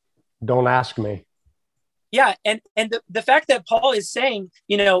 Don't ask me. Yeah. And the fact that Paul is saying,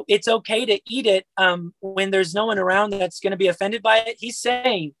 it's okay to eat it when there's no one around that's going to be offended by it. He's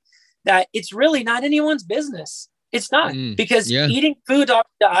saying that it's really not anyone's business. It's not, because eating food off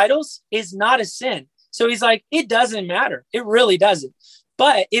the idols is not a sin. So he's like, it doesn't matter. It really doesn't.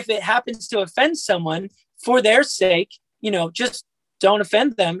 But if it happens to offend someone for their sake, just don't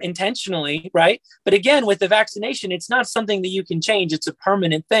offend them intentionally, right? But again, with the vaccination, it's not something that you can change. It's a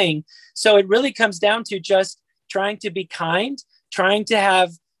permanent thing. So it really comes down to just trying to be kind, trying to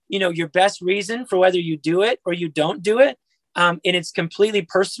have, your best reason for whether you do it or you don't do it. And it's completely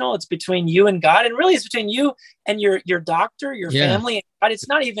personal. It's between you and God. And really it's between you and your doctor, your family. But it's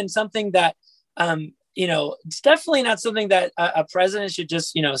not even something that, it's definitely not something that a president should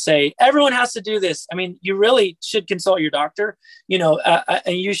just, say, everyone has to do this. I mean, you really should consult your doctor, and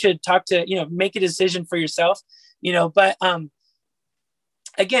you should talk to, make a decision for yourself, but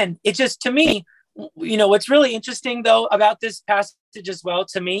again, it just, to me, what's really interesting though about this passage as well,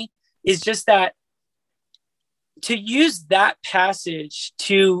 to me, is just that to use that passage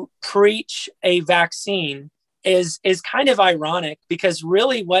to preach a vaccine is kind of ironic, because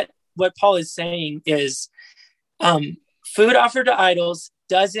really what Paul is saying is food offered to idols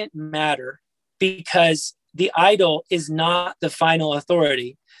doesn't matter, because the idol is not the final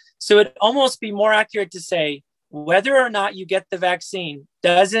authority. So it'd almost be more accurate to say whether or not you get the vaccine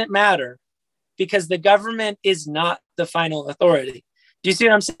doesn't matter, because the government is not the final authority. Do you see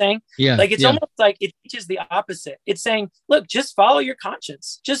what I'm saying? Yeah. Like it's almost like it teaches the opposite. It's saying, look, just follow your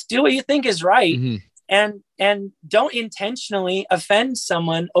conscience. Just do what you think is right. Mm-hmm. And don't intentionally offend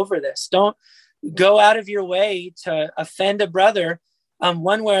someone over this. Don't go out of your way to offend a brother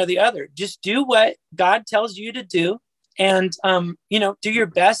one way or the other. Just do what God tells you to do, and do your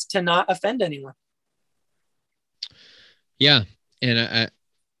best to not offend anyone. Yeah, and I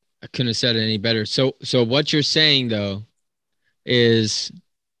couldn't have said it any better. So what you're saying though is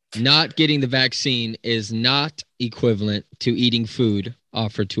not getting the vaccine is not equivalent to eating food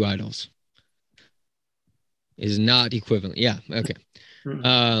offered to idols. Is not equivalent. Yeah. Okay.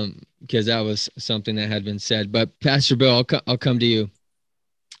 Because that was something that had been said. But Pastor Bill, I'll come to you.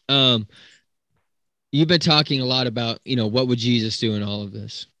 You've been talking a lot about, what would Jesus do in all of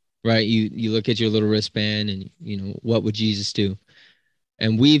this, right? You look at your little wristband and, what would Jesus do?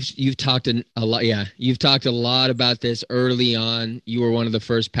 And you've talked a lot. Yeah. You've talked a lot about this early on. You were one of the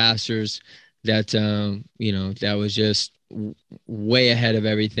first pastors that, that was just way ahead of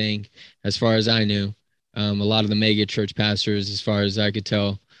everything as far as I knew. A lot of the mega church pastors, as far as I could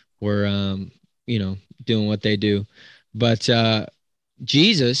tell, were, doing what they do. But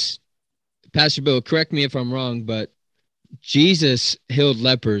Jesus, Pastor Bill, correct me if I'm wrong, but Jesus healed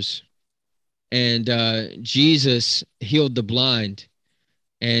lepers, and Jesus healed the blind,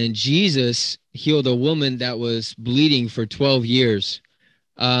 and Jesus healed a woman that was bleeding for 12 years.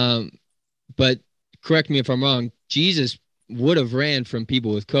 But correct me if I'm wrong, Jesus would have ran from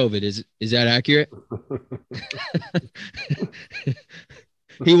people with COVID. Is that accurate?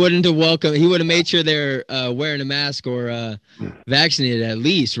 He wouldn't have welcomed. He would have made sure they're wearing a mask or vaccinated at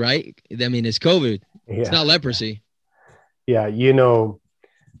least, right? I mean, it's COVID. Yeah. It's not leprosy. Yeah,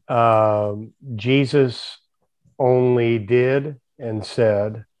 Jesus only did and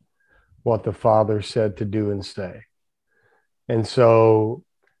said what the Father said to do and say, and so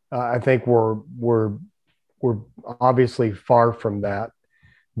I think we're obviously far from that.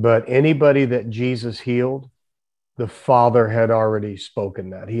 But anybody that Jesus healed, the Father had already spoken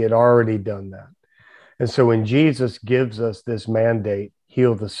that. He had already done that. And so when Jesus gives us this mandate,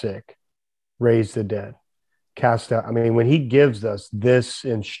 heal the sick, raise the dead, cast out, when he gives us this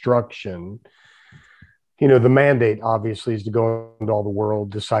instruction, the mandate obviously is to go into all the world,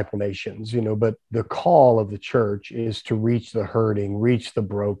 disciple nations, but the call of the church is to reach the hurting, reach the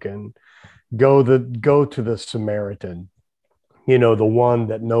broken, go to the Samaritan, the one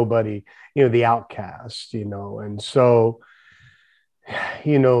that nobody, the outcast, and so,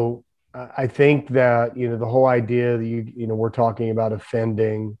 I think that, the whole idea that we're talking about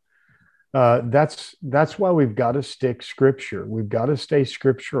offending, that's why we've got to stick scripture. We've got to stay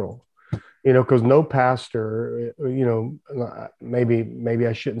scriptural, because no pastor, maybe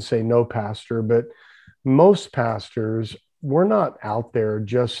I shouldn't say no pastor, but most pastors, we're not out there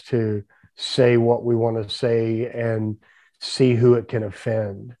just to say what we want to say and see who it can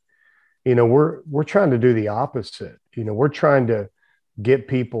offend. We're trying to do the opposite. We're trying to get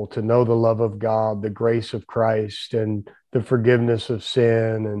people to know the love of God, the grace of Christ, and the forgiveness of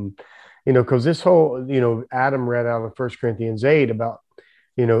sin. And, because this whole, Adam read out of 1 Corinthians 8 about,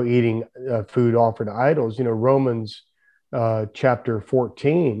 eating food offered to idols. Romans chapter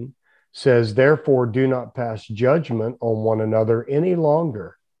 14 says, therefore, do not pass judgment on one another any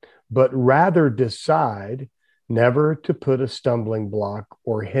longer, but rather decide never to put a stumbling block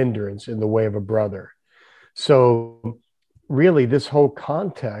or hindrance in the way of a brother. So really, this whole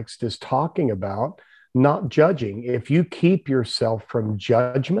context is talking about not judging. If you keep yourself from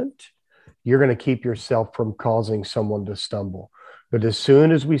judgment, you're going to keep yourself from causing someone to stumble. But as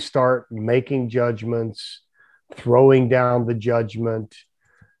soon as we start making judgments, throwing down the judgment,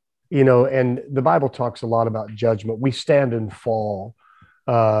 and the Bible talks a lot about judgment. We stand and fall,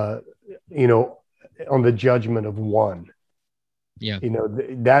 on the judgment of one. Yeah.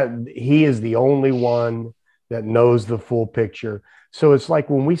 That he is the only one that knows the full picture. So it's like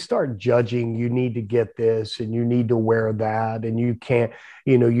when we start judging, you need to get this and you need to wear that and you can't,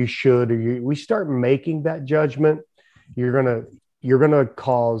 you should, we start making that judgment, you're going to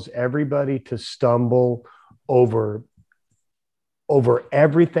cause everybody to stumble over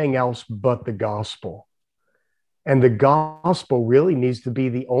everything else but the gospel. And the gospel really needs to be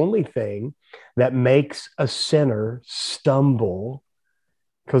the only thing that makes a sinner stumble,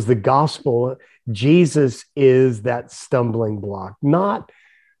 because the gospel, Jesus is that stumbling block, not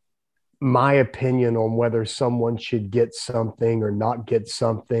my opinion on whether someone should get something or not get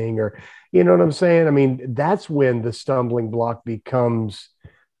something, or, you know what I'm saying? I mean, that's when the stumbling block becomes,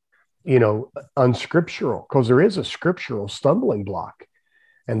 unscriptural, because there is a scriptural stumbling block.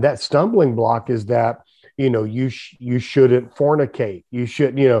 And that stumbling block is that, you shouldn't fornicate. You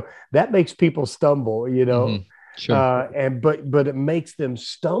should, that makes people stumble, Mm-hmm. Sure. But it makes them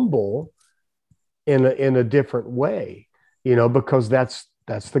stumble in a different way, because that's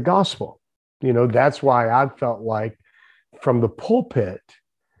the gospel. That's why I felt like from the pulpit,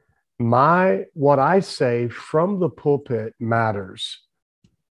 what I say from the pulpit matters.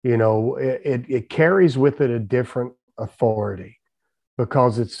 It carries with it a different authority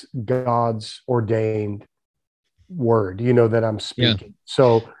because it's God's ordained word, that I'm speaking. Yeah.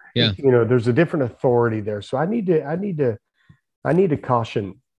 So, there's a different authority there. So I need to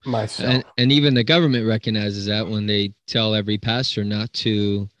caution myself. And even the government recognizes that when they tell every pastor not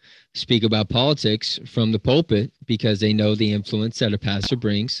to speak about politics from the pulpit, because they know the influence that a pastor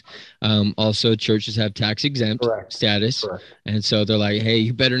brings. Also, churches have tax exempt status. Correct. And so they're like, hey,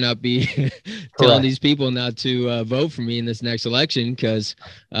 you better not be telling these people not to vote for me in this next election, because,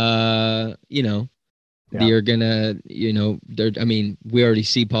 they're gonna, we already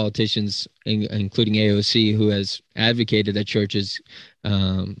see politicians, including AOC, who has advocated that churches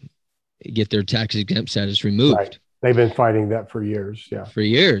get their tax exempt status removed. Right. They've been fighting that for years. Yeah. For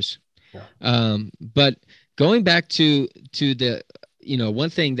years. Yeah. But going back to the, one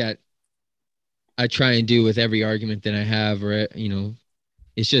thing that I try and do with every argument that I have, or,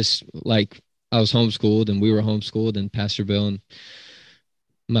 it's just like I was homeschooled and we were homeschooled, and Pastor Bill and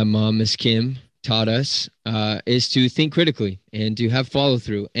my mom, Miss Kim, taught us is to think critically and to have follow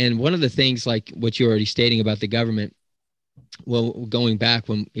through. And one of the things, like what you're already stating about the government, well, going back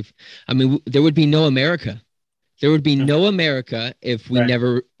there would be no America. There would be no America if we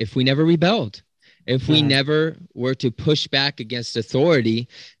never rebelled, if we never were to push back against authority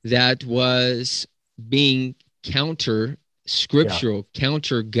that was being counter scriptural,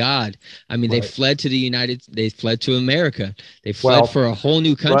 counter God. They fled to they fled to America. They fled for a whole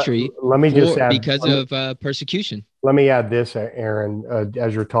new country. Let me just add, because of persecution. Let me add this, Aaron,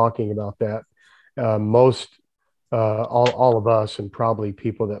 as you're talking about that, most all of us, and probably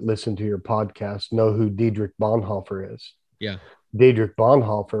people that listen to your podcast, know who Dietrich Bonhoeffer is. Yeah. Dietrich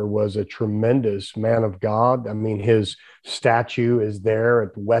Bonhoeffer was a tremendous man of God. His statue is there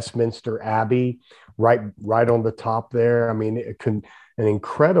at Westminster Abbey, right on the top there. An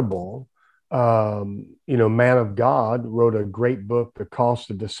incredible, man of God, wrote a great book, The Cost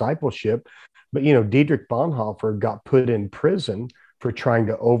of Discipleship. But, Dietrich Bonhoeffer got put in prison for trying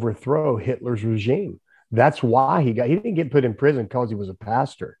to overthrow Hitler's regime. That's why he didn't get put in prison because he was a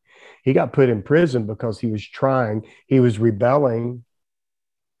pastor. He got put in prison because he was rebelling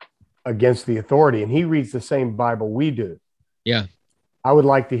against the authority. And he reads the same Bible we do. Yeah. I would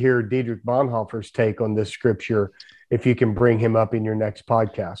like to hear Dietrich Bonhoeffer's take on this scripture, if you can bring him up in your next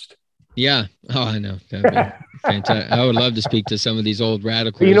podcast. Yeah. Oh, I know. That'd be fantastic. I would love to speak to some of these old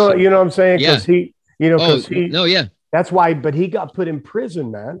radicals. You know what I'm saying? Because yeah. That's why, but he got put in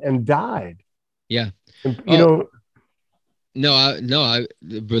prison, man, and died. Yeah. And, I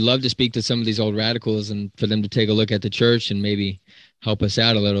would love to speak to some of these old radicals and for them to take a look at the church and maybe help us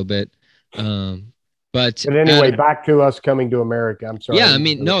out a little bit. But anyway, Adam, back to us coming to America. I'm sorry. yeah, I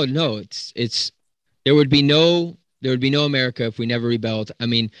mean, no, it's there would be no America if we never rebelled. I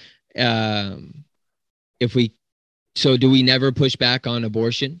mean, if we so do we never push back on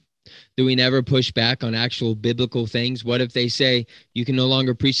abortion? Do we never push back on actual biblical things? What if they say you can no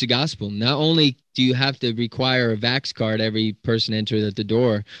longer preach the gospel? Not only do you have to require a vax card every person enters at the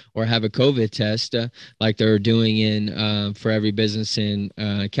door, or have a COVID test like they're doing in for every business in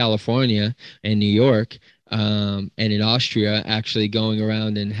California and New York, and in Austria, actually going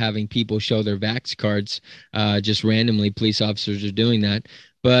around and having people show their vax cards just randomly. Police officers are doing that.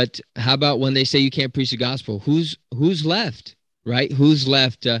 But how about when they say you can't preach the gospel? Who's left? Right? Who's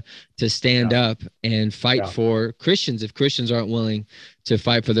left to stand up and fight for Christians if Christians aren't willing to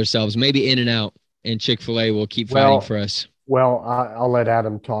fight for themselves? Maybe In-N-Out and Chick-fil-A will keep fighting for us. Well, I'll let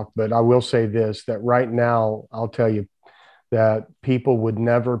Adam talk, but I will say this, that right now, I'll tell you that people would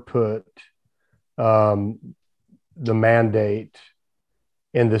never put the mandate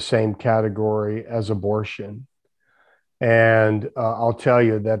in the same category as abortion. And I'll tell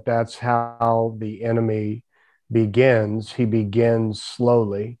you that that's how the enemy begins. He begins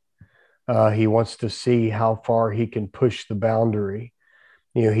slowly. He wants to see how far he can push the boundary.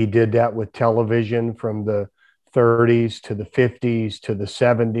 You know, he did that with television from the 30s to the 50s to the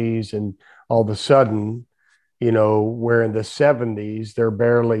 70s. And all of a sudden, you know, where in the 70s, they're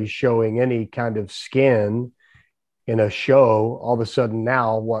barely showing any kind of skin in a show. All of a sudden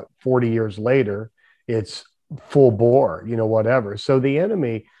now, 40 years later, it's full bore, you know, whatever. So the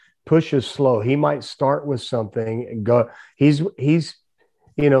enemy pushes slow. He might start with something and go, he's,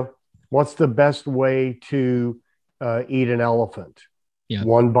 you know, what's the best way to eat an elephant? Yeah.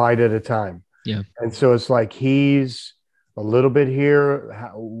 One bite at a time. Yeah. And so it's like, he's a little bit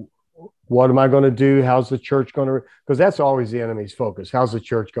here. What am I going to do? How's the church going to, because that's always the enemy's focus. How's the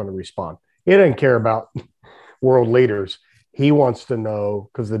church going to respond? He doesn't care about world leaders. He wants to know,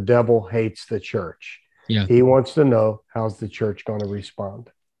 because the devil hates the church. Yeah. He wants to know, how's the church going to respond?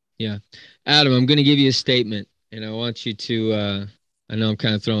 Yeah. Adam, I'm going to give you a statement, and I want you to, I know I'm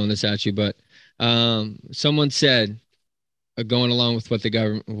kind of throwing this at you, but someone said, going along with what the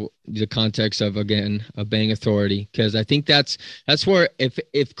government, the context of, again, obeying authority, because I think that's where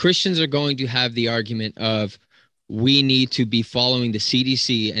if Christians are going to have the argument of we need to be following the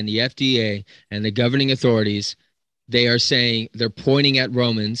CDC and the FDA and the governing authorities, they are saying, they're pointing at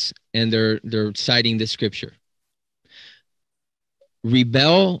Romans and they're citing the scripture.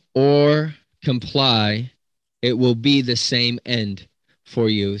 Rebel or comply, it will be the same end for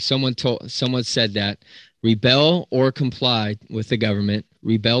you. Someone said that. Rebel or comply with the government,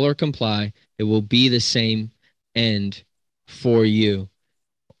 rebel or comply, it will be the same end for you.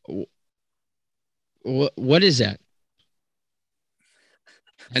 What is that?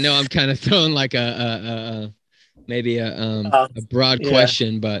 I know I'm kind of throwing like maybe a broad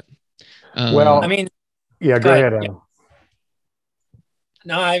question, but well, I mean, yeah, go ahead, Adam.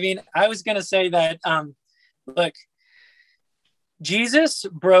 No, I mean, I was going to say that, look, Jesus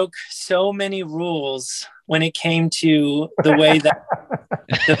broke so many rules when it came to the way that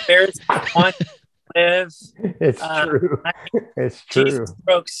the Pharisees want to live. It's true. It's true. Jesus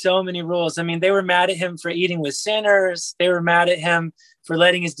broke so many rules. I mean, they were mad at him for eating with sinners. They were mad at him for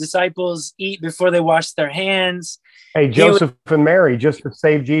letting his disciples eat before they washed their hands. Hey, Joseph and Mary, just to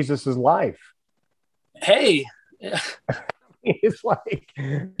save Jesus's life. Hey. It's like,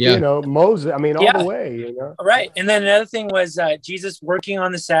 you know, Moses, I mean, all the way, you know. Right. And then another thing was Jesus working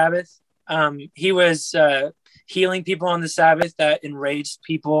on the Sabbath. He was healing people on the Sabbath that enraged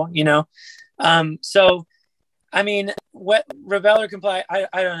people, you know. So, I mean, what rebel or comply, I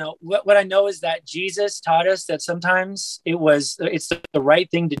don't know. What I know is that Jesus taught us that sometimes it's the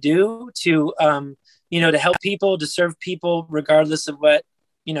right thing to do to, you know, to help people, to serve people, regardless of what,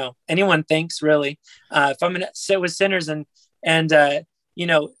 you know, anyone thinks, really. If I'm going to sit with sinners and you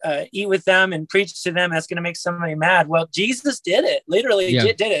know, eat with them and preach to them, that's going to make somebody mad. Well, Jesus did it, literally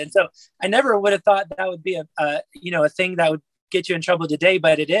did it. And so I never would have thought that would be you know, a thing that would get you in trouble today,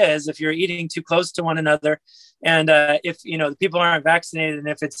 but it is if you're eating too close to one another. And if, you know, the people aren't vaccinated, and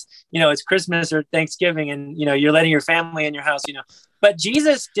if it's, you know, it's Christmas or Thanksgiving and, you know, you're letting your family in your house, you know, but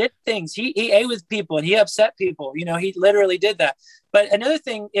Jesus did things. He ate with people and he upset people, you know, he literally did that. But another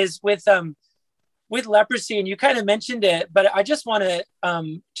thing is with leprosy, and you kind of mentioned it, but I just want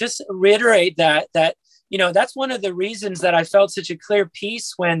to just reiterate that, you know, that's one of the reasons that I felt such a clear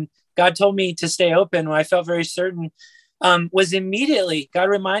peace when God told me to stay open, when I felt very certain, was immediately God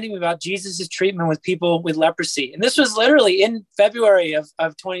reminding me about Jesus's treatment with people with leprosy. And this was literally in February of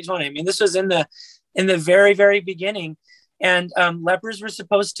 2020. I mean, this was in the very, very beginning. And lepers were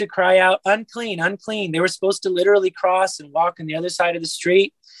supposed to cry out, unclean, unclean. They were supposed to literally cross and walk on the other side of the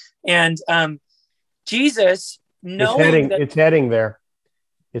street. And Jesus, knowing it's heading there.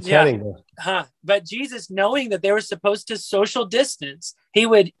 It's heading there. But Jesus, knowing that they were supposed to social distance, he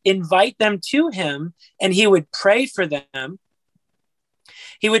would invite them to him and he would pray for them.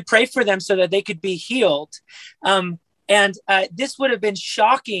 He would pray for them so that they could be healed. And this would have been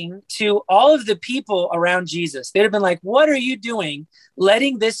shocking to all of the people around Jesus. They'd have been like, what are you doing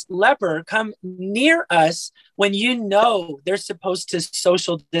letting this leper come near us when you know they're supposed to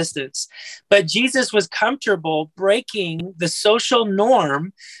social distance? But Jesus was comfortable breaking the social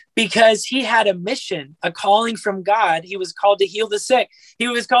norm because he had a mission, a calling from God. He was called to heal the sick. He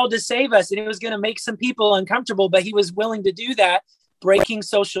was called to save us, and he was going to make some people uncomfortable, but he was willing to do that, breaking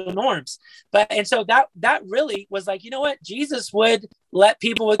social norms. And so that really was like, you know what? Jesus would let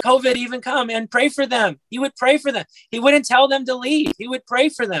people with COVID even come and pray for them. He would pray for them. He wouldn't tell them to leave. He would pray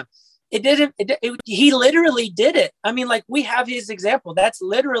for them. He literally did it. I mean, like, we have his example. That's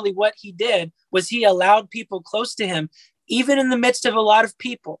literally what he did, was he allowed people close to him, even in the midst of a lot of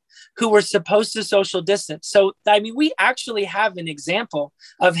people who were supposed to social distance. So, I mean, we actually have an example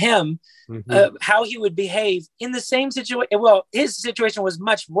of him, how he would behave in the same situation. Well, his situation was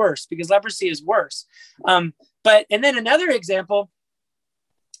much worse because leprosy is worse. And then another example,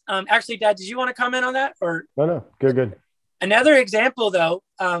 actually, Dad, did you want to comment on that? Or No, good. Another example, though,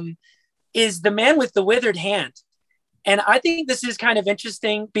 is the man with the withered hand. And I think this is kind of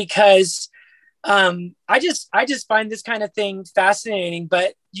interesting because I just find this kind of thing fascinating.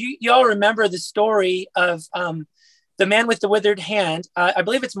 But you all remember the story of the man with the withered hand. I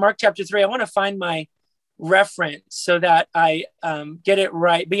believe it's Mark chapter 3. I want to find my reference so that I get it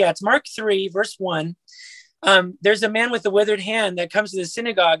right. But yeah, it's Mark 3, verse 1. There's a man with a withered hand that comes to the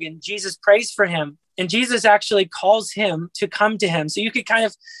synagogue, and Jesus prays for him. And Jesus actually calls him to come to him. So you could kind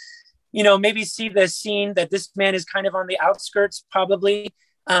of, maybe see the scene that this man is kind of on the outskirts, probably.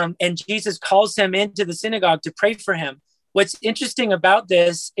 And Jesus calls him into the synagogue to pray for him. What's interesting about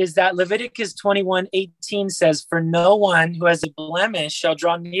this is that Leviticus 21:18 says, "For no one who has a blemish shall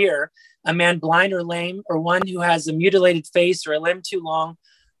draw near, a man blind or lame, or one who has a mutilated face or a limb too long,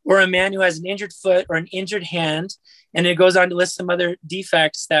 or a man who has an injured foot or an injured hand." And it goes on to list some other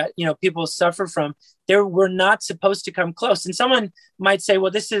defects that, people suffer from. We're not supposed to come close. And someone might say,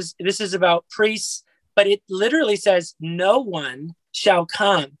 well, this is about priests, but it literally says no one shall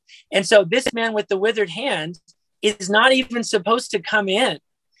come. And so this man with the withered hand is not even supposed to come in.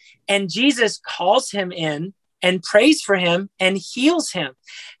 And Jesus calls him in and prays for him and heals him.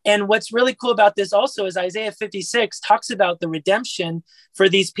 And what's really cool about this also is Isaiah 56 talks about the redemption for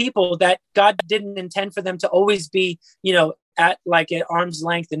these people, that God didn't intend for them to always be, at arm's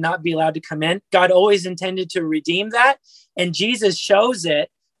length and not be allowed to come in. God always intended to redeem that. And Jesus shows it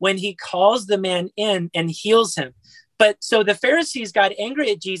when he calls the man in and heals him. But so the Pharisees got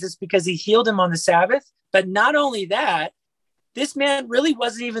angry at Jesus because he healed him on the Sabbath. But not only that, this man really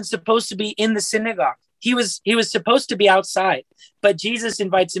wasn't even supposed to be in the synagogue. He was supposed to be outside, but Jesus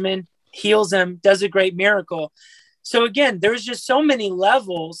invites him in, heals him, does a great miracle. So again, there's just so many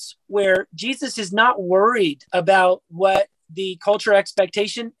levels where Jesus is not worried about what the cultural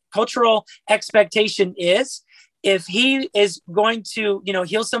expectation is. If he is going to,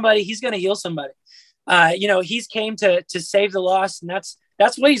 heal somebody, he's going to heal somebody. He's came to save the lost, and that's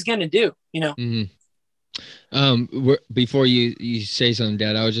what he's going to do. Mm-hmm. Before you say something,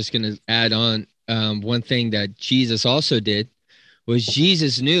 Dad, I was just going to add on one thing that Jesus also did was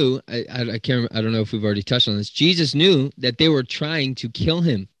Jesus knew, I don't know if we've already touched on this. Jesus knew that they were trying to kill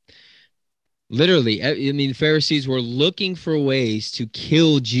him. Literally, I mean, the Pharisees were looking for ways to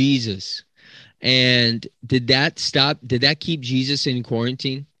kill Jesus. And did that keep Jesus in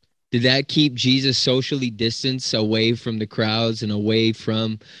quarantine? Did that keep Jesus socially distanced away from the crowds and away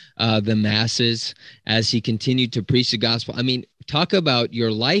from the masses as he continued to preach the gospel? I mean, talk about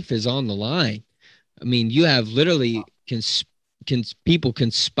your life is on the line. I mean, you have literally people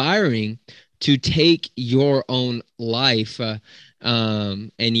conspiring to take your own life,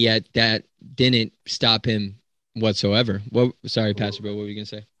 and yet that didn't stop him whatsoever. Well, sorry, Pastor Bill, what were you going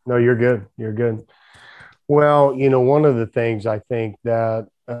to say? No, you're good. You're good. Well, one of the things I think that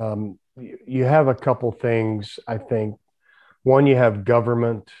you have a couple things. I think one, you have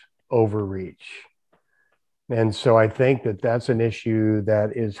government overreach. And so I think that that's an issue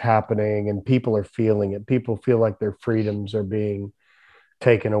that is happening and people are feeling it. People feel like their freedoms are being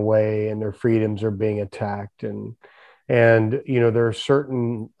taken away and their freedoms are being attacked. And there are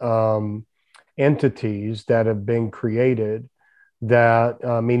certain entities that have been created that,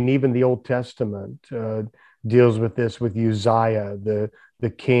 even the Old Testament, deals with this with Uzziah, the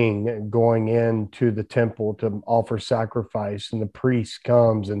king going into the temple to offer sacrifice, and the priest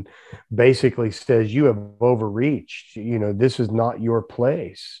comes and basically says, "You have overreached. This is not your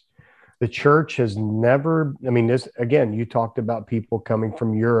place." The church has never, I mean, this again, you talked about people coming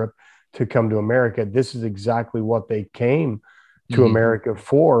from Europe to come to America. This is exactly what they came to America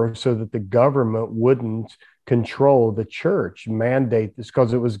for, so that the government wouldn't control the church, mandate this,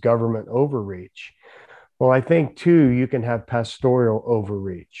 because it was government overreach. Well, I think too, you can have pastoral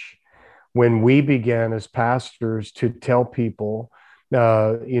overreach. When we began as pastors to tell people,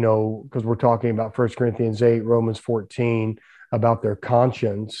 because we're talking about 1 Corinthians 8, Romans 14, about their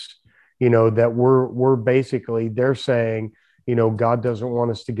conscience, that we're basically, they're saying, God doesn't want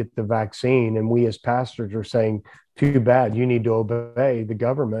us to get the vaccine. And we as pastors are saying, too bad, you need to obey the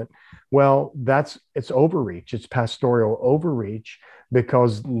government. Well, it's overreach. It's pastoral overreach,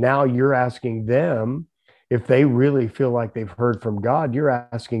 because now you're asking them, if they really feel like they've heard from God, you're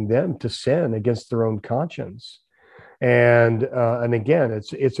asking them to sin against their own conscience. And again,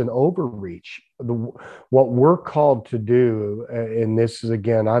 it's an overreach. What we're called to do, and this is,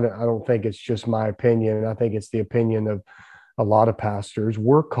 again, I don't think it's just my opinion. I think it's the opinion of a lot of pastors.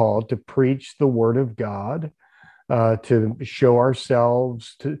 We're called to preach the word of God, to show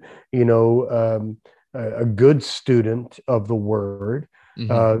ourselves to, a good student of the word,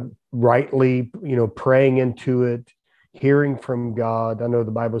 rightly, praying into it, hearing from God. I know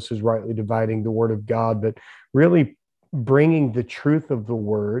the Bible says rightly dividing the word of God, but really bringing the truth of the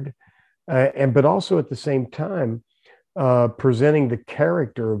word, but also at the same time, presenting the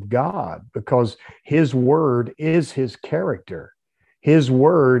character of God, because his word is his character. His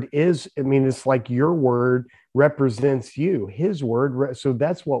word is, it's like your word represents you, his word. So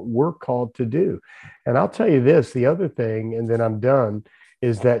that's what we're called to do. And I'll tell you this, the other thing, and then I'm done,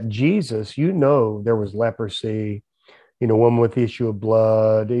 is that Jesus, there was leprosy, one with the issue of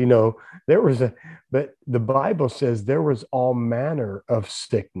blood, but the Bible says there was all manner of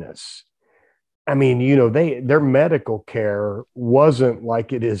sickness. Their medical care wasn't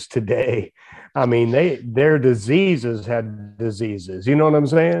like it is today. Their diseases had diseases. You know what I'm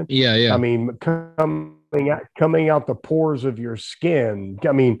saying? Yeah, yeah. Coming out the pores of your skin.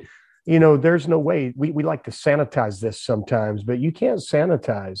 There's no way. We like to sanitize this sometimes, but you can't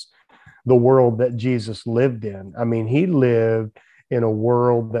sanitize the world that Jesus lived in. He lived in a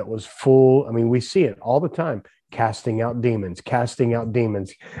world that was full. We see it all the time. Casting out demons.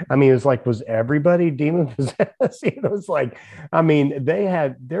 It's like, was everybody demon possessed? It's like,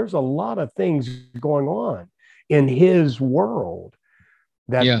 there's a lot of things going on in his world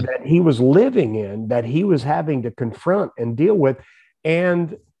that he was living in, that he was having to confront and deal with.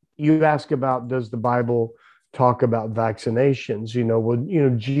 And you ask about, does the Bible talk about vaccinations?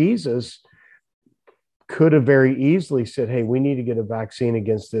 Jesus could have very easily said, hey, we need to get a vaccine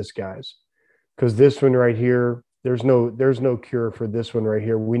against this, guys, because this one right here, there's no cure for this one right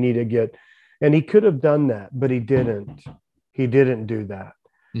here. We need to get, and he could have done that, but he didn't. He didn't do that,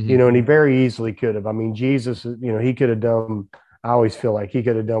 and he very easily could have. Jesus, he could have done, I always feel like he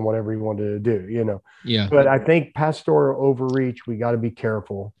could have done whatever he wanted to do, Yeah. But I think pastoral overreach, we got to be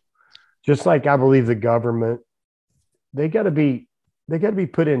careful. Just like I believe the government, they got to be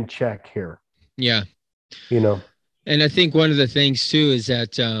put in check here. Yeah. And I think one of the things too is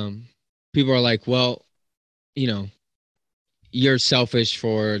that people are like, well, you're selfish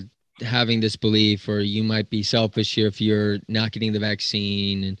for having this belief, or you might be selfish here if you're not getting the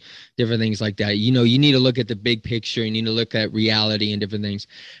vaccine and different things like that. You need to look at the big picture. You need to look at reality and different things.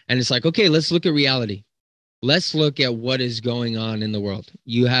 And it's like, okay, let's look at reality. Let's look at what is going on in the world.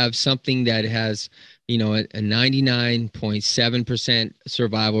 You have something that has, a 99.7%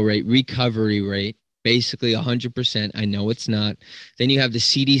 survival rate, recovery rate, basically 100%. I know it's not. Then you have the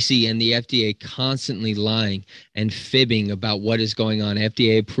CDC and the FDA constantly lying and fibbing about what is going on.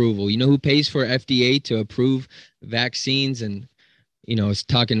 FDA approval. You know who pays for FDA to approve vaccines? And, it's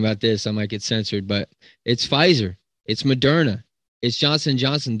talking about this. I might get censored, but it's Pfizer. It's Moderna. It's Johnson &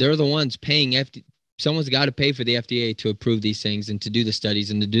 Johnson. They're the ones paying FDA. Someone's got to pay for the FDA to approve these things and to do the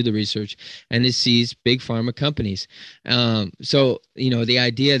studies and to do the research, and it sees big pharma companies. So, the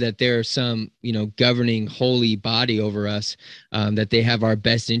idea that there's some, governing holy body over us, that they have our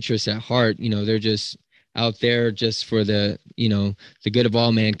best interests at heart, they're just out there just for the good of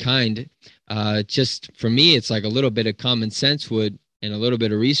all mankind. Just for me, it's like a little bit of common sense and a little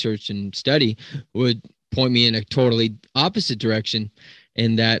bit of research and study would point me in a totally opposite direction,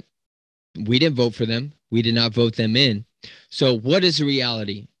 in that we didn't vote for them. We did not vote them in. So what is the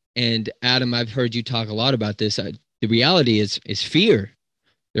reality? And Adam, I've heard you talk a lot about this. The reality is fear.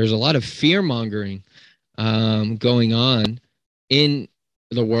 There's a lot of fear mongering. going on in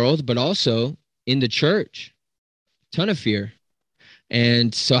the world, but also in the church. Ton of fear.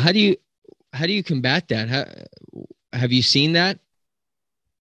 And so how do you combat that? Have you seen that?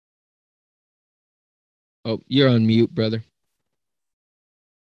 Oh, you're on mute, brother.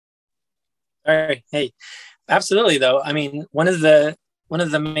 All right. Hey, absolutely. Though, I mean, one of the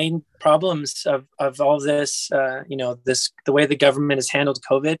main problems of all this, the way the government has handled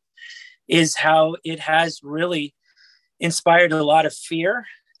COVID, is how it has really inspired a lot of fear,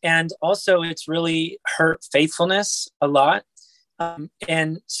 and also it's really hurt faithfulness a lot.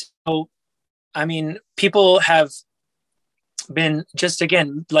 And so, I mean, people have been just,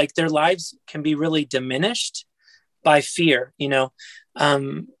 again, like, their lives can be really diminished by fear.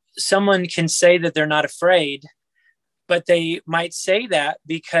 Someone can say that they're not afraid, but they might say that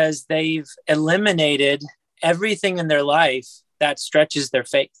because they've eliminated everything in their life that stretches their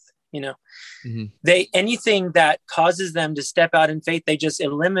faith. Mm-hmm. Anything that causes them to step out in faith, they just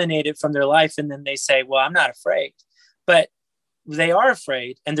eliminate it from their life. And then they say, well, I'm not afraid, but they are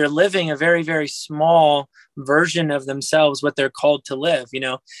afraid, and they're living a very, very small version of themselves, what they're called to live.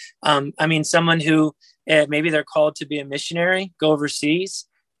 I mean, someone who maybe they're called to be a missionary, go overseas,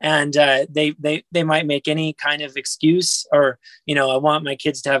 and they might make any kind of excuse, or, I want my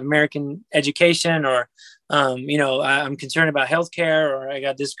kids to have American education, or, I'm concerned about healthcare, or I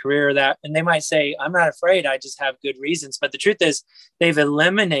got this career or that. And they might say, I'm not afraid, I just have good reasons. But the truth is, they've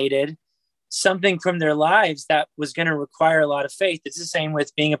eliminated something from their lives that was going to require a lot of faith. It's the same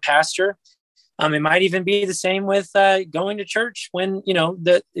with being a pastor. It might even be the same with going to church when,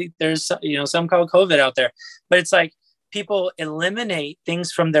 there's, some called COVID out there. But it's like, people eliminate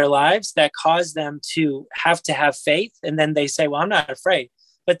things from their lives that cause them to have faith. And then they say, well, I'm not afraid,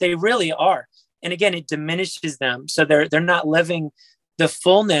 but they really are. And again, it diminishes them. So they're not living the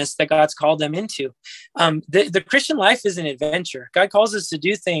fullness that God's called them into. The Christian life is an adventure. God calls us to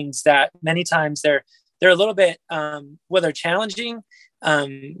do things that many times they're a little bit, they're challenging.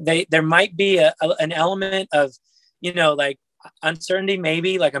 There might be an element of, like uncertainty,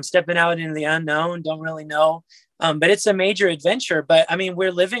 maybe, like I'm stepping out into the unknown, don't really know. But it's a major adventure. But I mean,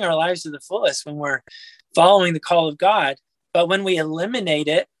 we're living our lives to the fullest when we're following the call of God. But when we eliminate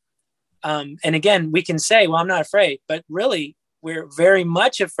it, and again, we can say, well, I'm not afraid, but really, we're very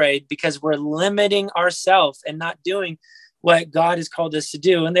much afraid because we're limiting ourselves and not doing what God has called us to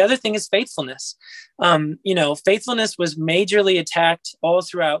do. And the other thing is faithfulness. Faithfulness was majorly attacked all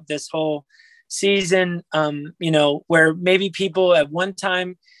throughout this whole season, where maybe people at one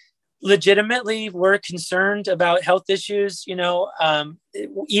time legitimately were concerned about health issues,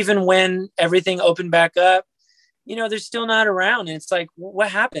 even when everything opened back up. They're still not around. And it's like,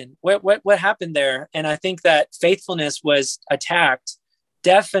 what happened? What happened there? And I think that faithfulness was attacked,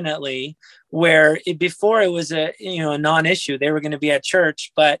 definitely, where before it was a non-issue. They were going to be at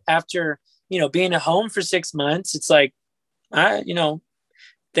church, but after, being at home for 6 months, it's like,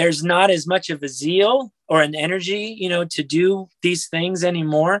 there's not as much of a zeal or an energy, to do these things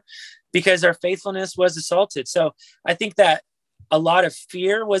anymore because our faithfulness was assaulted. So I think that a lot of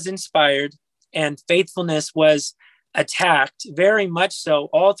fear was inspired and faithfulness was attacked, very much so,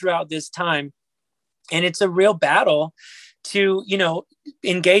 all throughout this time. And it's a real battle to,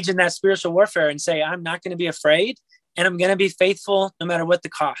 engage in that spiritual warfare and say, I'm not going to be afraid, and I'm going to be faithful no matter what the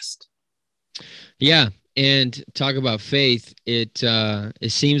cost. Yeah. And talk about faith. It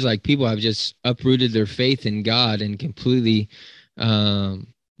seems like people have just uprooted their faith in God and completely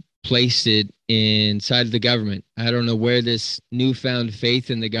placed it inside of the government. I don't know where this newfound faith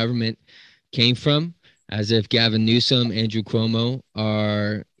in the government came from, as if Gavin Newsom, Andrew Cuomo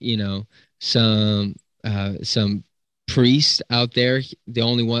are, some priest out there. The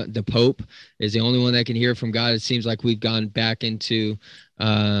only one, the Pope, is the only one that can hear from God. It seems like we've gone back into,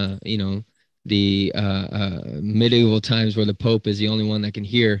 the medieval times where the Pope is the only one that can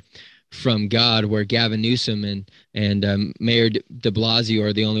hear from God, where Gavin Newsom and Mayor de Blasio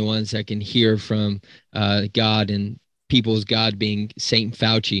are the only ones that can hear from God, and people's God being Saint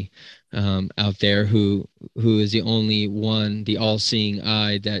Fauci out there, who is the only one, the all-seeing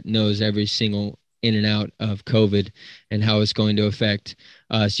eye that knows every single in and out of COVID and how it's going to affect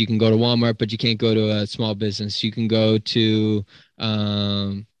us. You can go to Walmart, but you can't go to a small business. You can go to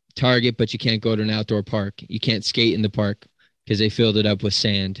Target, but you can't go to an outdoor park. You can't skate in the park because they filled it up with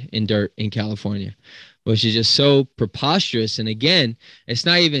sand and dirt in California, which is just so preposterous. And again, it's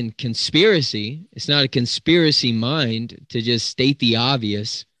not even conspiracy. It's not a conspiracy mind to just state the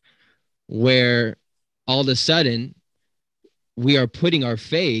obvious, where all of a sudden we are putting our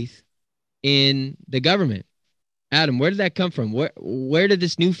faith in the government. Adam, where did that come from? Where did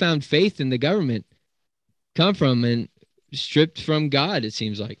this newfound faith in the government come from and stripped from God, it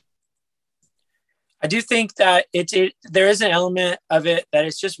seems like. I do think that there is an element of it that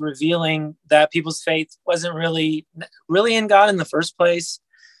it's just revealing that people's faith wasn't really in God in the first place,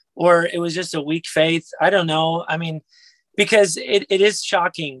 or it was just a weak faith. I don't know. I mean, because it is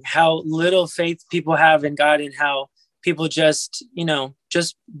shocking how little faith people have in God, and how people just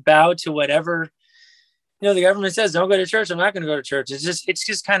bow to whatever, the government says. Don't go to church. I'm not going to go to church. It's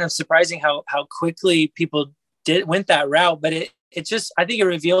just kind of surprising how quickly people went that route. But I think it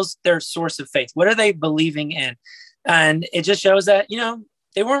reveals their source of faith. What are they believing in? And it just shows that,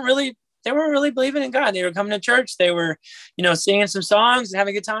 they weren't really believing in God. They were coming to church. They were, singing some songs and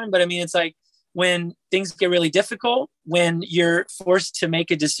having a good time. But I mean, it's like when things get really difficult, when you're forced to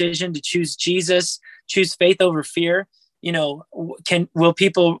make a decision to choose Jesus, choose faith over fear, will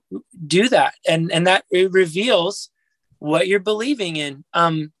people do that? And that it reveals what you're believing in.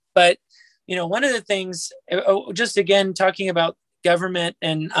 But one of the things, just again, talking about government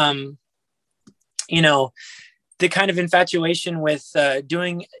and, the kind of infatuation with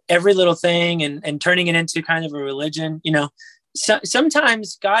doing every little thing and turning it into kind of a religion,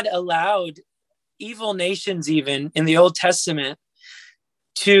 sometimes God allowed evil nations, even in the Old Testament,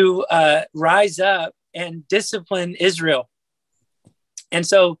 to rise up and discipline Israel. And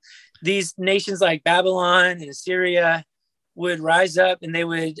so these nations like Babylon and Assyria would rise up and they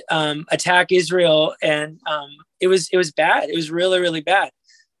would attack Israel. And it was bad. It was really, really bad.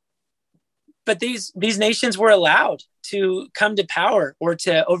 But these nations were allowed to come to power or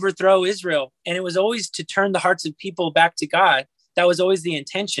to overthrow Israel. And it was always to turn the hearts of people back to God. That was always the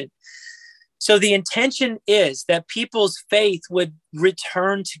intention. So the intention is that people's faith would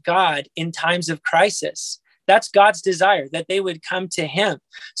return to God in times of crisis. That's God's desire, that they would come to him.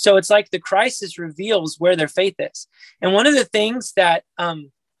 So it's like the crisis reveals where their faith is. And one of the things that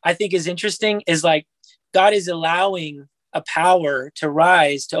I think is interesting is like God is allowing a power to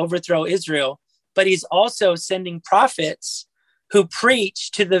rise to overthrow Israel, but he's also sending prophets who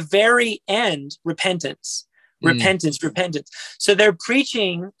preach to the very end repentance. Repentance. So they're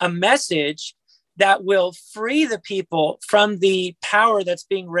preaching a message that will free the people from the power that's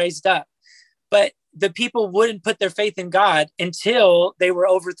being raised up. But the people wouldn't put their faith in God until they were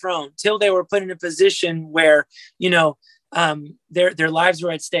overthrown, till they were put in a position where, their lives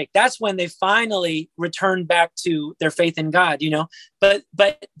were at stake. That's when they finally returned back to their faith in God, But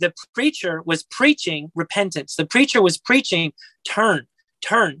the preacher was preaching repentance. The preacher was preaching turn,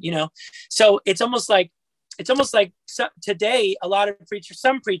 So it's almost like today, a lot of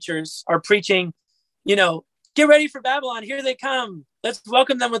some preachers are preaching, get ready for Babylon. Here they come. Let's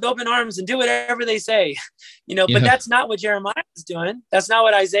welcome them with open arms and do whatever they say, But that's not what Jeremiah was doing. That's not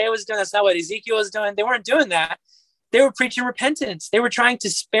what Isaiah was doing. That's not what Ezekiel was doing. They weren't doing that. They were preaching repentance. They were trying to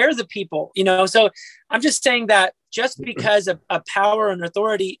spare the people, So I'm just saying that just because a power and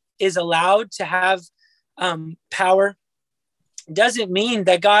authority is allowed to have power doesn't mean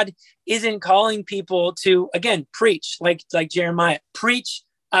that God isn't calling people to, again, preach like Jeremiah, preach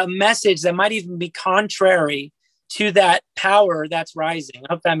a message that might even be contrary to that power that's rising.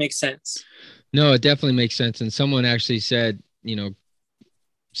 I hope that makes sense. No, it definitely makes sense. And someone actually said,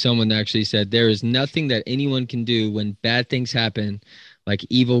 there is nothing that anyone can do when bad things happen, like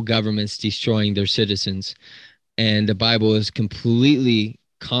evil governments destroying their citizens. And the Bible is completely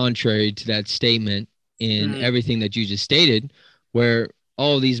contrary to that statement in everything that you just stated, where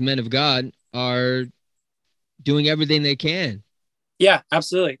all of these men of God are doing everything they can. Yeah,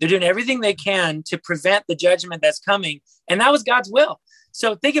 absolutely. They're doing everything they can to prevent the judgment that's coming. And that was God's will.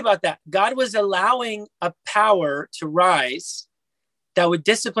 So think about that. God was allowing a power to rise that would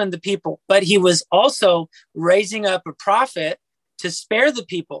discipline the people, but he was also raising up a prophet to spare the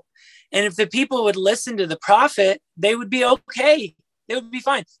people. And if the people would listen to the prophet, they would be okay. They would be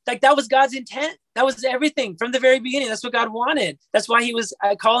fine. Like that was God's intent. That was everything from the very beginning. That's what God wanted. That's why he was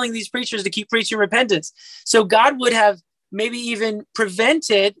calling these preachers to keep preaching repentance. So God would have maybe even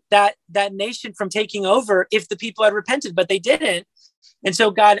prevented that nation from taking over if the people had repented, but they didn't. And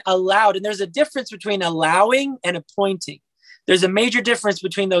so God allowed, and there's a difference between allowing and appointing. There's a major difference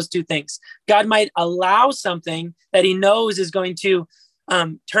between those two things. God might allow something that he knows is going to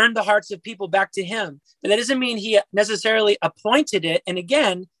turn the hearts of people back to him. But that doesn't mean he necessarily appointed it. And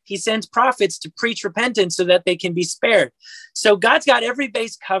again, he sends prophets to preach repentance so that they can be spared. So God's got every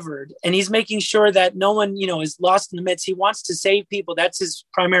base covered, and he's making sure that no one, is lost in the midst. He wants to save people. That's his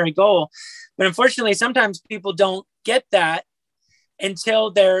primary goal. But unfortunately, sometimes people don't get that until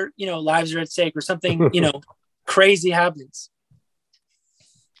their, lives are at stake or something, crazy happens.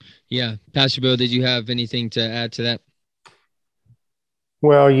 Yeah. Pastor Bill, did you have anything to add to that?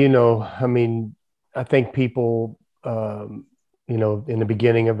 Well, I think people, in the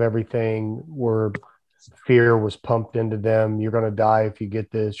beginning of everything, where fear was pumped into them. You're going to die if you get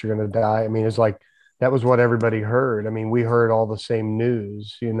this. You're going to die. I mean, it's like that was what everybody heard. I mean, we heard all the same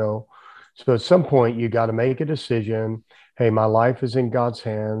news. So at some point, you got to make a decision. Hey, my life is in God's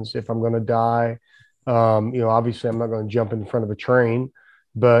hands. If I'm going to die, obviously, I'm not going to jump in front of a train,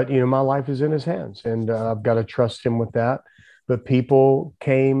 but my life is in His hands, and I've got to trust Him with that. But people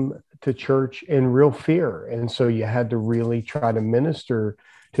came to church in real fear, and so you had to really try to minister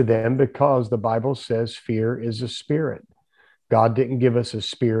to them, because the Bible says fear is a spirit. God didn't give us a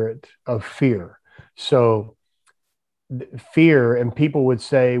spirit of fear. So fear, and people would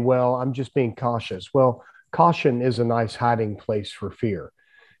say, well, I'm just being cautious. Well, caution is a nice hiding place for fear.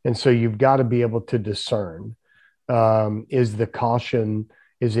 And so you've got to be able to discern, is the caution,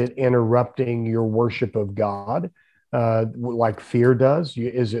 is it interrupting your worship of God, like fear does?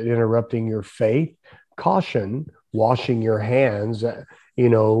 Is it interrupting your faith? Caution, washing your hands,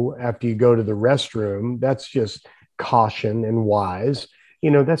 after you go to the restroom, that's just caution and wise.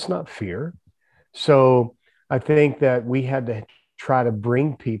 That's not fear. So I think that we had to try to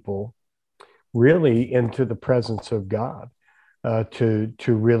bring people really into the presence of God, to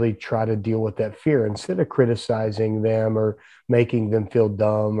really try to deal with that fear, instead of criticizing them or making them feel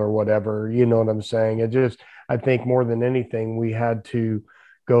dumb or whatever. You know what I'm saying? I think more than anything, we had to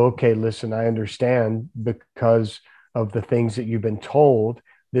go, okay, listen, I understand, because of the things that you've been told,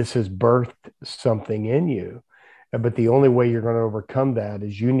 this has birthed something in you. But the only way you're going to overcome that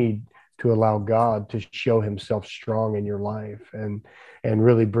is you need to allow God to show Himself strong in your life, and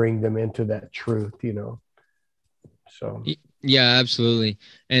really bring them into that truth, So Yeah, absolutely.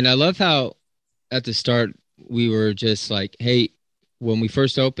 And I love how at the start we were just like, hey, when we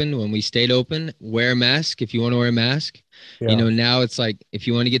first opened, when we stayed open, wear a mask if you want to wear a mask. yeah. Now it's like, if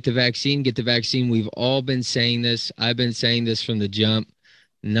you want to get the vaccine, get the vaccine. We've all been saying this. I've been saying this from the jump.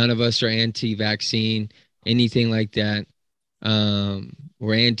 None of us are anti-vaccine, anything like that.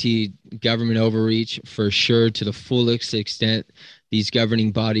 We're anti-government overreach for sure, to the fullest extent. These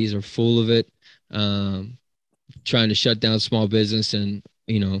governing bodies are full of it, trying to shut down small business and,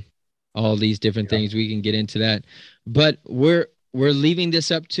 all these different things. We can get into that. But we're leaving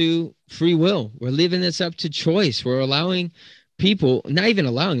this up to free will. We're leaving this up to choice. We're allowing people, not even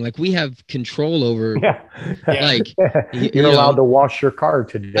allowing, like we have control over, like you're allowed to wash your car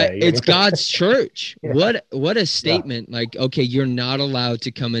today. It's God's church. Yeah. What a statement. Yeah. Like, okay, you're not allowed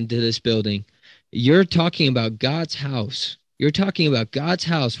to come into this building. You're talking about God's house. You're talking about God's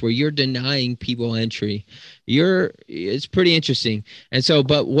house where you're denying people entry. It's pretty interesting. And so,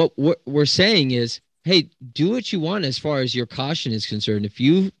 but what we're saying is, hey, do what you want as far as your caution is concerned. If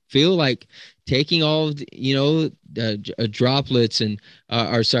you feel like taking all of the, droplets and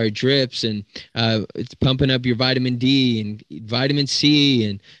drips, and it's pumping up your vitamin D and vitamin C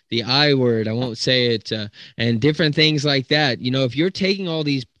and the I word, I won't say it, and different things like that. If you're taking all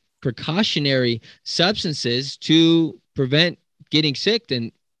these precautionary substances to prevent getting sick,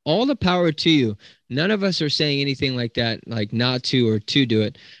 then all the power to you. None of us are saying anything like that, like not to or to do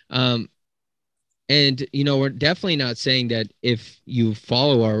it. And, we're definitely not saying that if you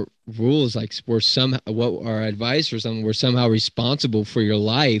follow our rules, like what our advice or something, we're somehow responsible for your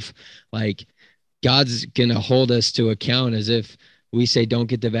life. Like God's going to hold us to account as if we say, don't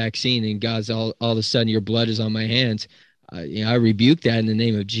get the vaccine, and God's all of a sudden your blood is on my hands. I rebuke that in the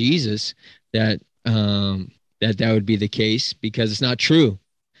name of Jesus, that would be the case, because it's not true.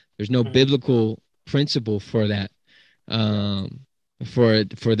 There's no biblical principle for that.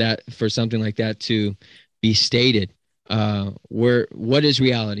 For something like that to be stated. What is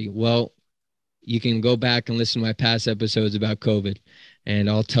reality? Well, you can go back and listen to my past episodes about COVID, and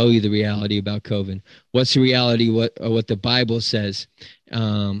I'll tell you the reality about COVID. What's the reality? What the Bible says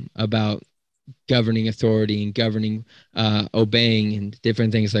about governing authority and governing, obeying, and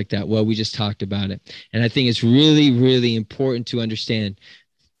different things like that. Well, we just talked about it. And I think it's really, really important to understand,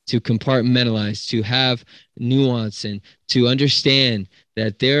 to compartmentalize, to have nuance, and to understand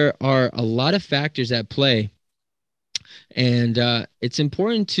that there are a lot of factors at play. And it's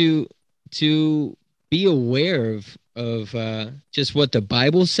important to be aware of just what the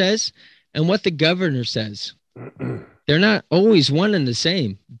Bible says and what the governor says. They're not always one and the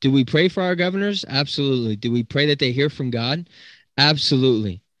same. Do we pray for our governors? Absolutely. Do we pray that they hear from God?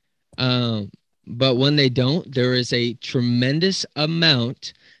 Absolutely. But when they don't, there is a tremendous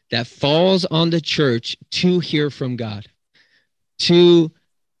amount that falls on the church to hear from God, to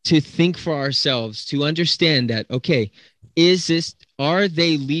think for ourselves, to understand that, okay, are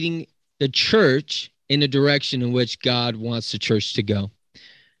they leading the church in a direction in which God wants the church to go?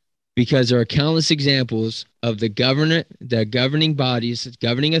 because there are countless examples of the governing bodies,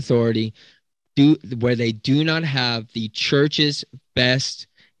 governing authority, where they do not have the church's best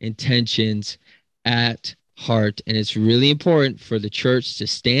intentions at heart. And it's really important for the church to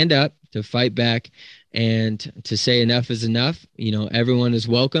stand up, to fight back, and to say enough is enough. Everyone is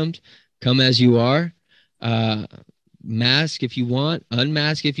welcomed. Come as you are. Mask if you want,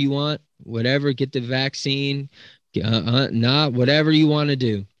 unmask if you want, whatever, get the vaccine, not whatever you want to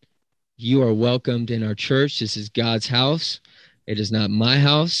do. You are welcomed in our church. This is God's house. It is not my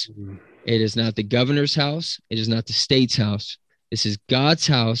house. It is not the governor's house. It is not the state's house. This is God's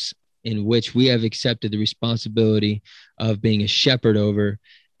house, in which we have accepted the responsibility of being a shepherd over.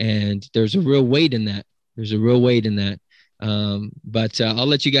 And there's a real weight in that. But I'll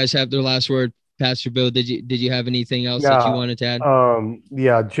let you guys have the last word. Pastor Bill, did you have anything else that you wanted to add?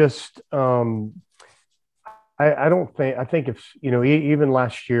 I think if, even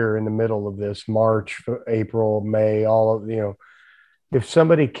last year in the middle of this, March, April, May, if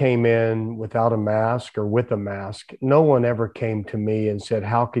somebody came in without a mask or with a mask, no one ever came to me and said,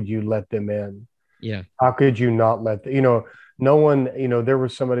 how could you let them in? Yeah. How could you not let no one, there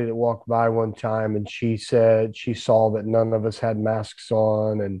was somebody that walked by one time and she said she saw that none of us had masks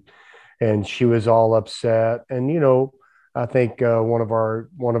on, and she was all upset. And, I think one of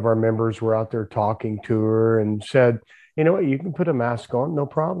our members were out there talking to her and said, you know what, you can put a mask on, no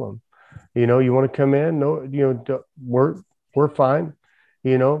problem. You want to come in? No, we're fine,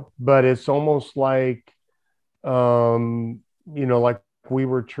 but it's almost like, like we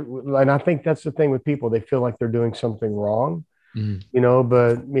were, and I think that's the thing with people. They feel like they're doing something wrong,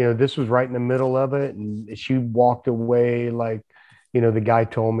 but, this was right in the middle of it. And she walked away like, the guy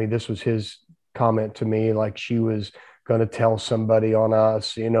told me, this was his comment to me, like she was going to tell somebody on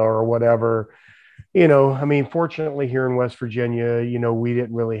us, or whatever. Fortunately here in West Virginia, we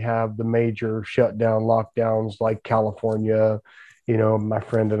didn't really have the major shutdown lockdowns like California. My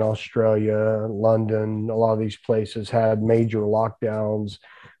friend in Australia, London, a lot of these places had major lockdowns.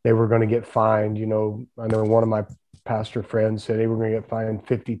 They were going to get fined. I know one of my pastor friends said they were going to get fined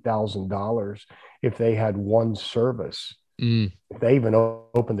 $50,000 if they had one service, if they even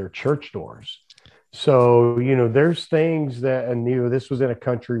opened their church doors. So, there's things that, and, this was in a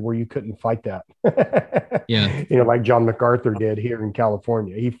country where you couldn't fight that. Yeah. Like John MacArthur did here in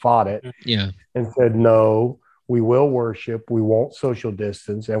California. He fought it and said, no, we will worship, we won't social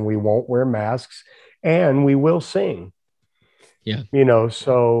distance, and we won't wear masks, and we will sing. Yeah.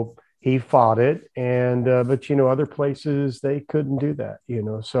 So he fought it. And, but, other places they couldn't do that,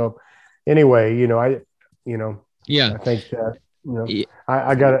 so anyway, I think that,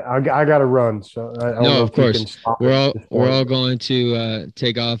 I gotta run. So I don't know of course we're all going to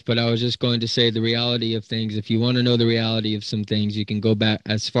take off, but I was just going to say the reality of things. If you want to know the reality of some things, you can go back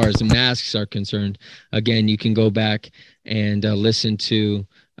as far as the masks are concerned. Again, you can go back and listen to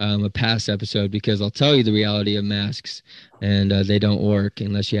a past episode, because I'll tell you the reality of masks, and they don't work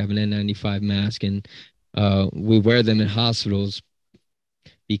unless you have an N95 mask. And we wear them in hospitals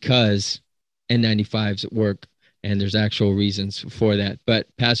because N95s work. And there's actual reasons for that. But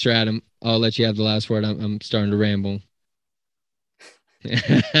Pastor Adam, I'll let you have the last word. I'm starting to ramble.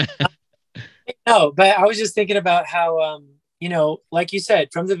 No, but I was just thinking about how, like you said,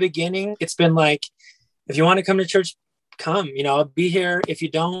 from the beginning, it's been like, if you want to come to church, come, I'll be here. If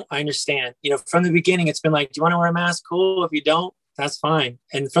you don't, I understand. From the beginning, it's been like, do you want to wear a mask? Cool. If you don't, that's fine.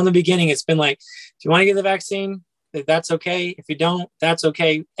 And from the beginning, it's been like, do you want to get the vaccine? That's okay. If you don't, that's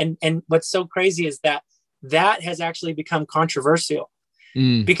okay. And what's so crazy is that has actually become controversial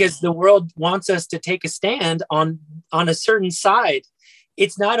because the world wants us to take a stand on a certain side.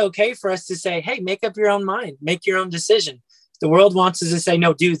 It's not okay for us to say, hey, make up your own mind, make your own decision. The world wants us to say,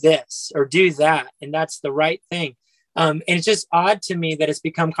 no, do this or do that. And that's the right thing. And it's just odd to me that it's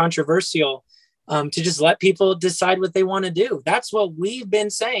become controversial to just let people decide what they want to do. That's what we've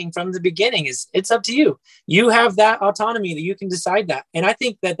been saying from the beginning, is it's up to you. You have that autonomy that you can decide that. And I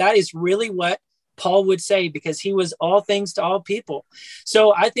think that is really what Paul would say, because he was all things to all people.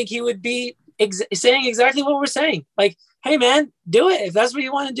 So I think he would be saying exactly what we're saying. Like, hey man, do it. If that's what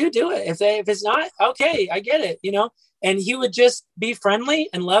you want to do, do it. If it's not, okay, I get it, and he would just be friendly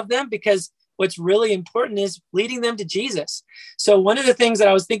and love them, because what's really important is leading them to Jesus. So one of the things that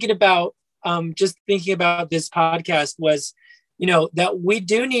I was thinking about, just thinking about this podcast was, that we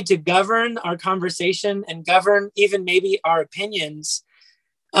do need to govern our conversation and govern even maybe our opinions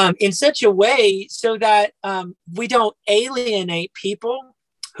in such a way so that we don't alienate people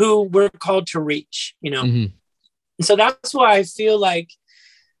who we're called to reach, And so that's why I feel like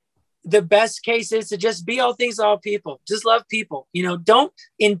the best case is to just be all things to all people. Just love people. Don't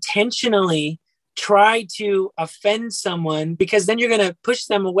intentionally try to offend someone, because then you're going to push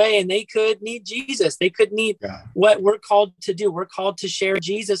them away, and they could need Jesus. They could need what we're called to do. We're called to share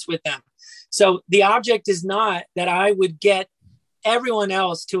Jesus with them. So the object is not that I would get everyone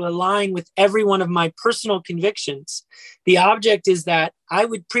else to align with every one of my personal convictions. The object is that I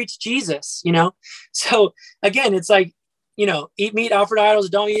would preach Jesus, So again, it's like, eat meat offered to idols,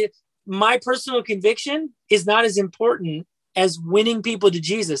 don't eat it. My personal conviction is not as important as winning people to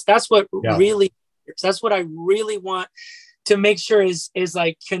Jesus. That's what really, that's what I really want to make sure is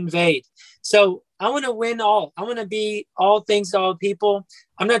like conveyed. So I want to win all. I want to be all things to all people.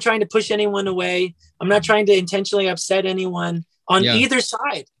 I'm not trying to push anyone away. I'm not trying to intentionally upset anyone on either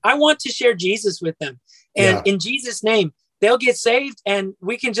side. I want to share Jesus with them. And in Jesus' name, they'll get saved, and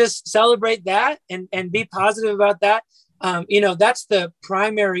we can just celebrate that and be positive about that. That's the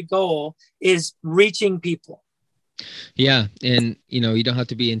primary goal, is reaching people. Yeah. And, you don't have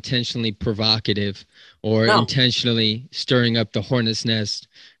to be intentionally provocative or intentionally stirring up the hornet's nest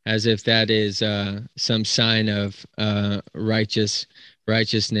as if that is some sign of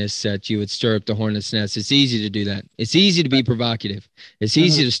righteousness that you would stir up the hornet's nest. It's easy to do that. It's easy to be provocative. It's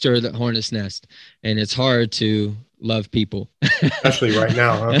easy to stir the hornet's nest, and it's hard to love people. Especially right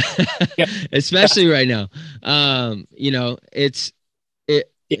now, huh? Especially right now.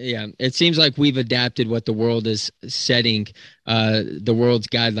 It seems like we've adapted what the world is setting, the world's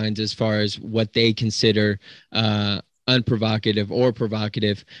guidelines as far as what they consider unprovocative or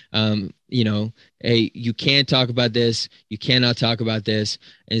provocative. Hey, you can't talk about this, you cannot talk about this,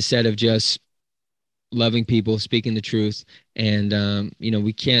 instead of just loving people, speaking the truth. And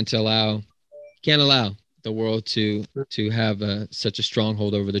we can't allow the world to have such a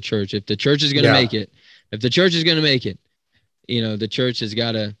stronghold over the church. If the church is going to make it, the church has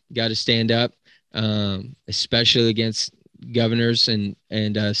got to stand up, especially against governors and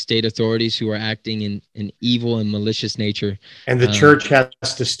state authorities who are acting in evil and malicious nature. And the church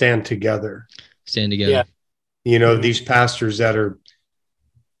has to stand together. Yeah. These pastors that are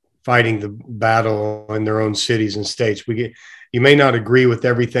fighting the battle in their own cities and states, you may not agree with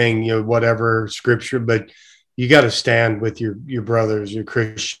everything, whatever scripture, but you got to stand with your brothers, your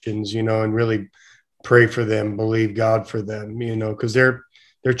Christians, and really pray for them, believe God for them, because they're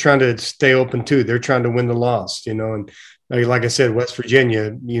trying to stay open too. They're trying to win the lost, and like I said, West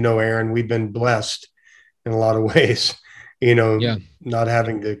Virginia, Aaron, we've been blessed in a lot of ways, not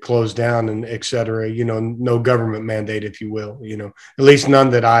having to close down and et cetera, no government mandate, if you will, at least none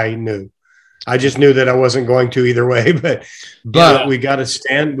that I knew. I just knew that I wasn't going to either way, but we got to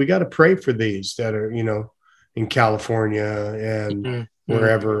stand, we got to pray for these that are, in California and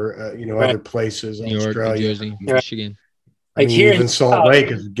wherever, other places, New York, Australia, New Jersey, Michigan. Even Salt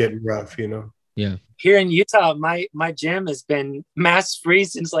Lake is getting rough, Yeah. Here in Utah, my gym has been mask free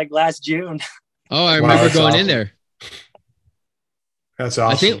since like last June. Oh, I remember going in there. That's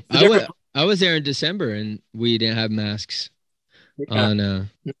awesome. I think I was there in December and we didn't have masks on.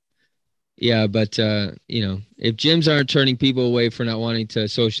 But if gyms aren't turning people away for not wanting to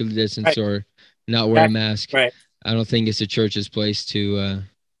socially distance or not wear a mask, I don't think it's the church's place to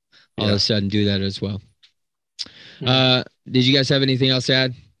all of a sudden do that as well. Did you guys have anything else to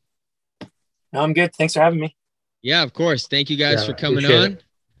add? No, I'm good. Thanks for having me. Yeah, of course. Thank you guys for coming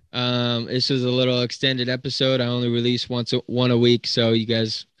on. This was a little extended episode. I only release one a week, so you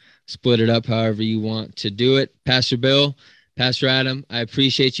guys split it up however you want to do it. Pastor Bill, Pastor Adam, I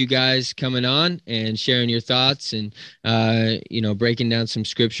appreciate you guys coming on and sharing your thoughts and, breaking down some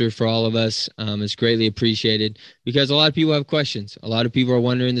scripture for all of us. It's greatly appreciated because a lot of people have questions. A lot of people are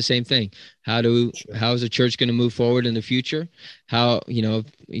wondering the same thing. How is the church going to move forward in the future? How,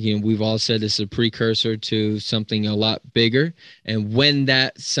 we've all said this is a precursor to something a lot bigger. And when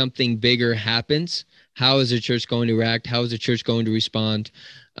that something bigger happens, how is the church going to react? How is the church going to respond?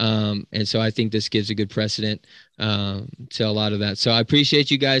 And so I think this gives a good precedent to a lot of that. So I appreciate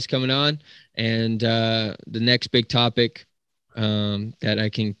you guys coming on. And the next big topic that I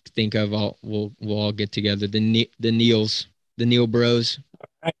can think of, we'll all get together. The Neil Bros. All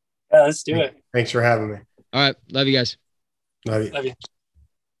right. Yeah, let's do it. Thanks for having me. All right. Love you guys. Love you. Love you.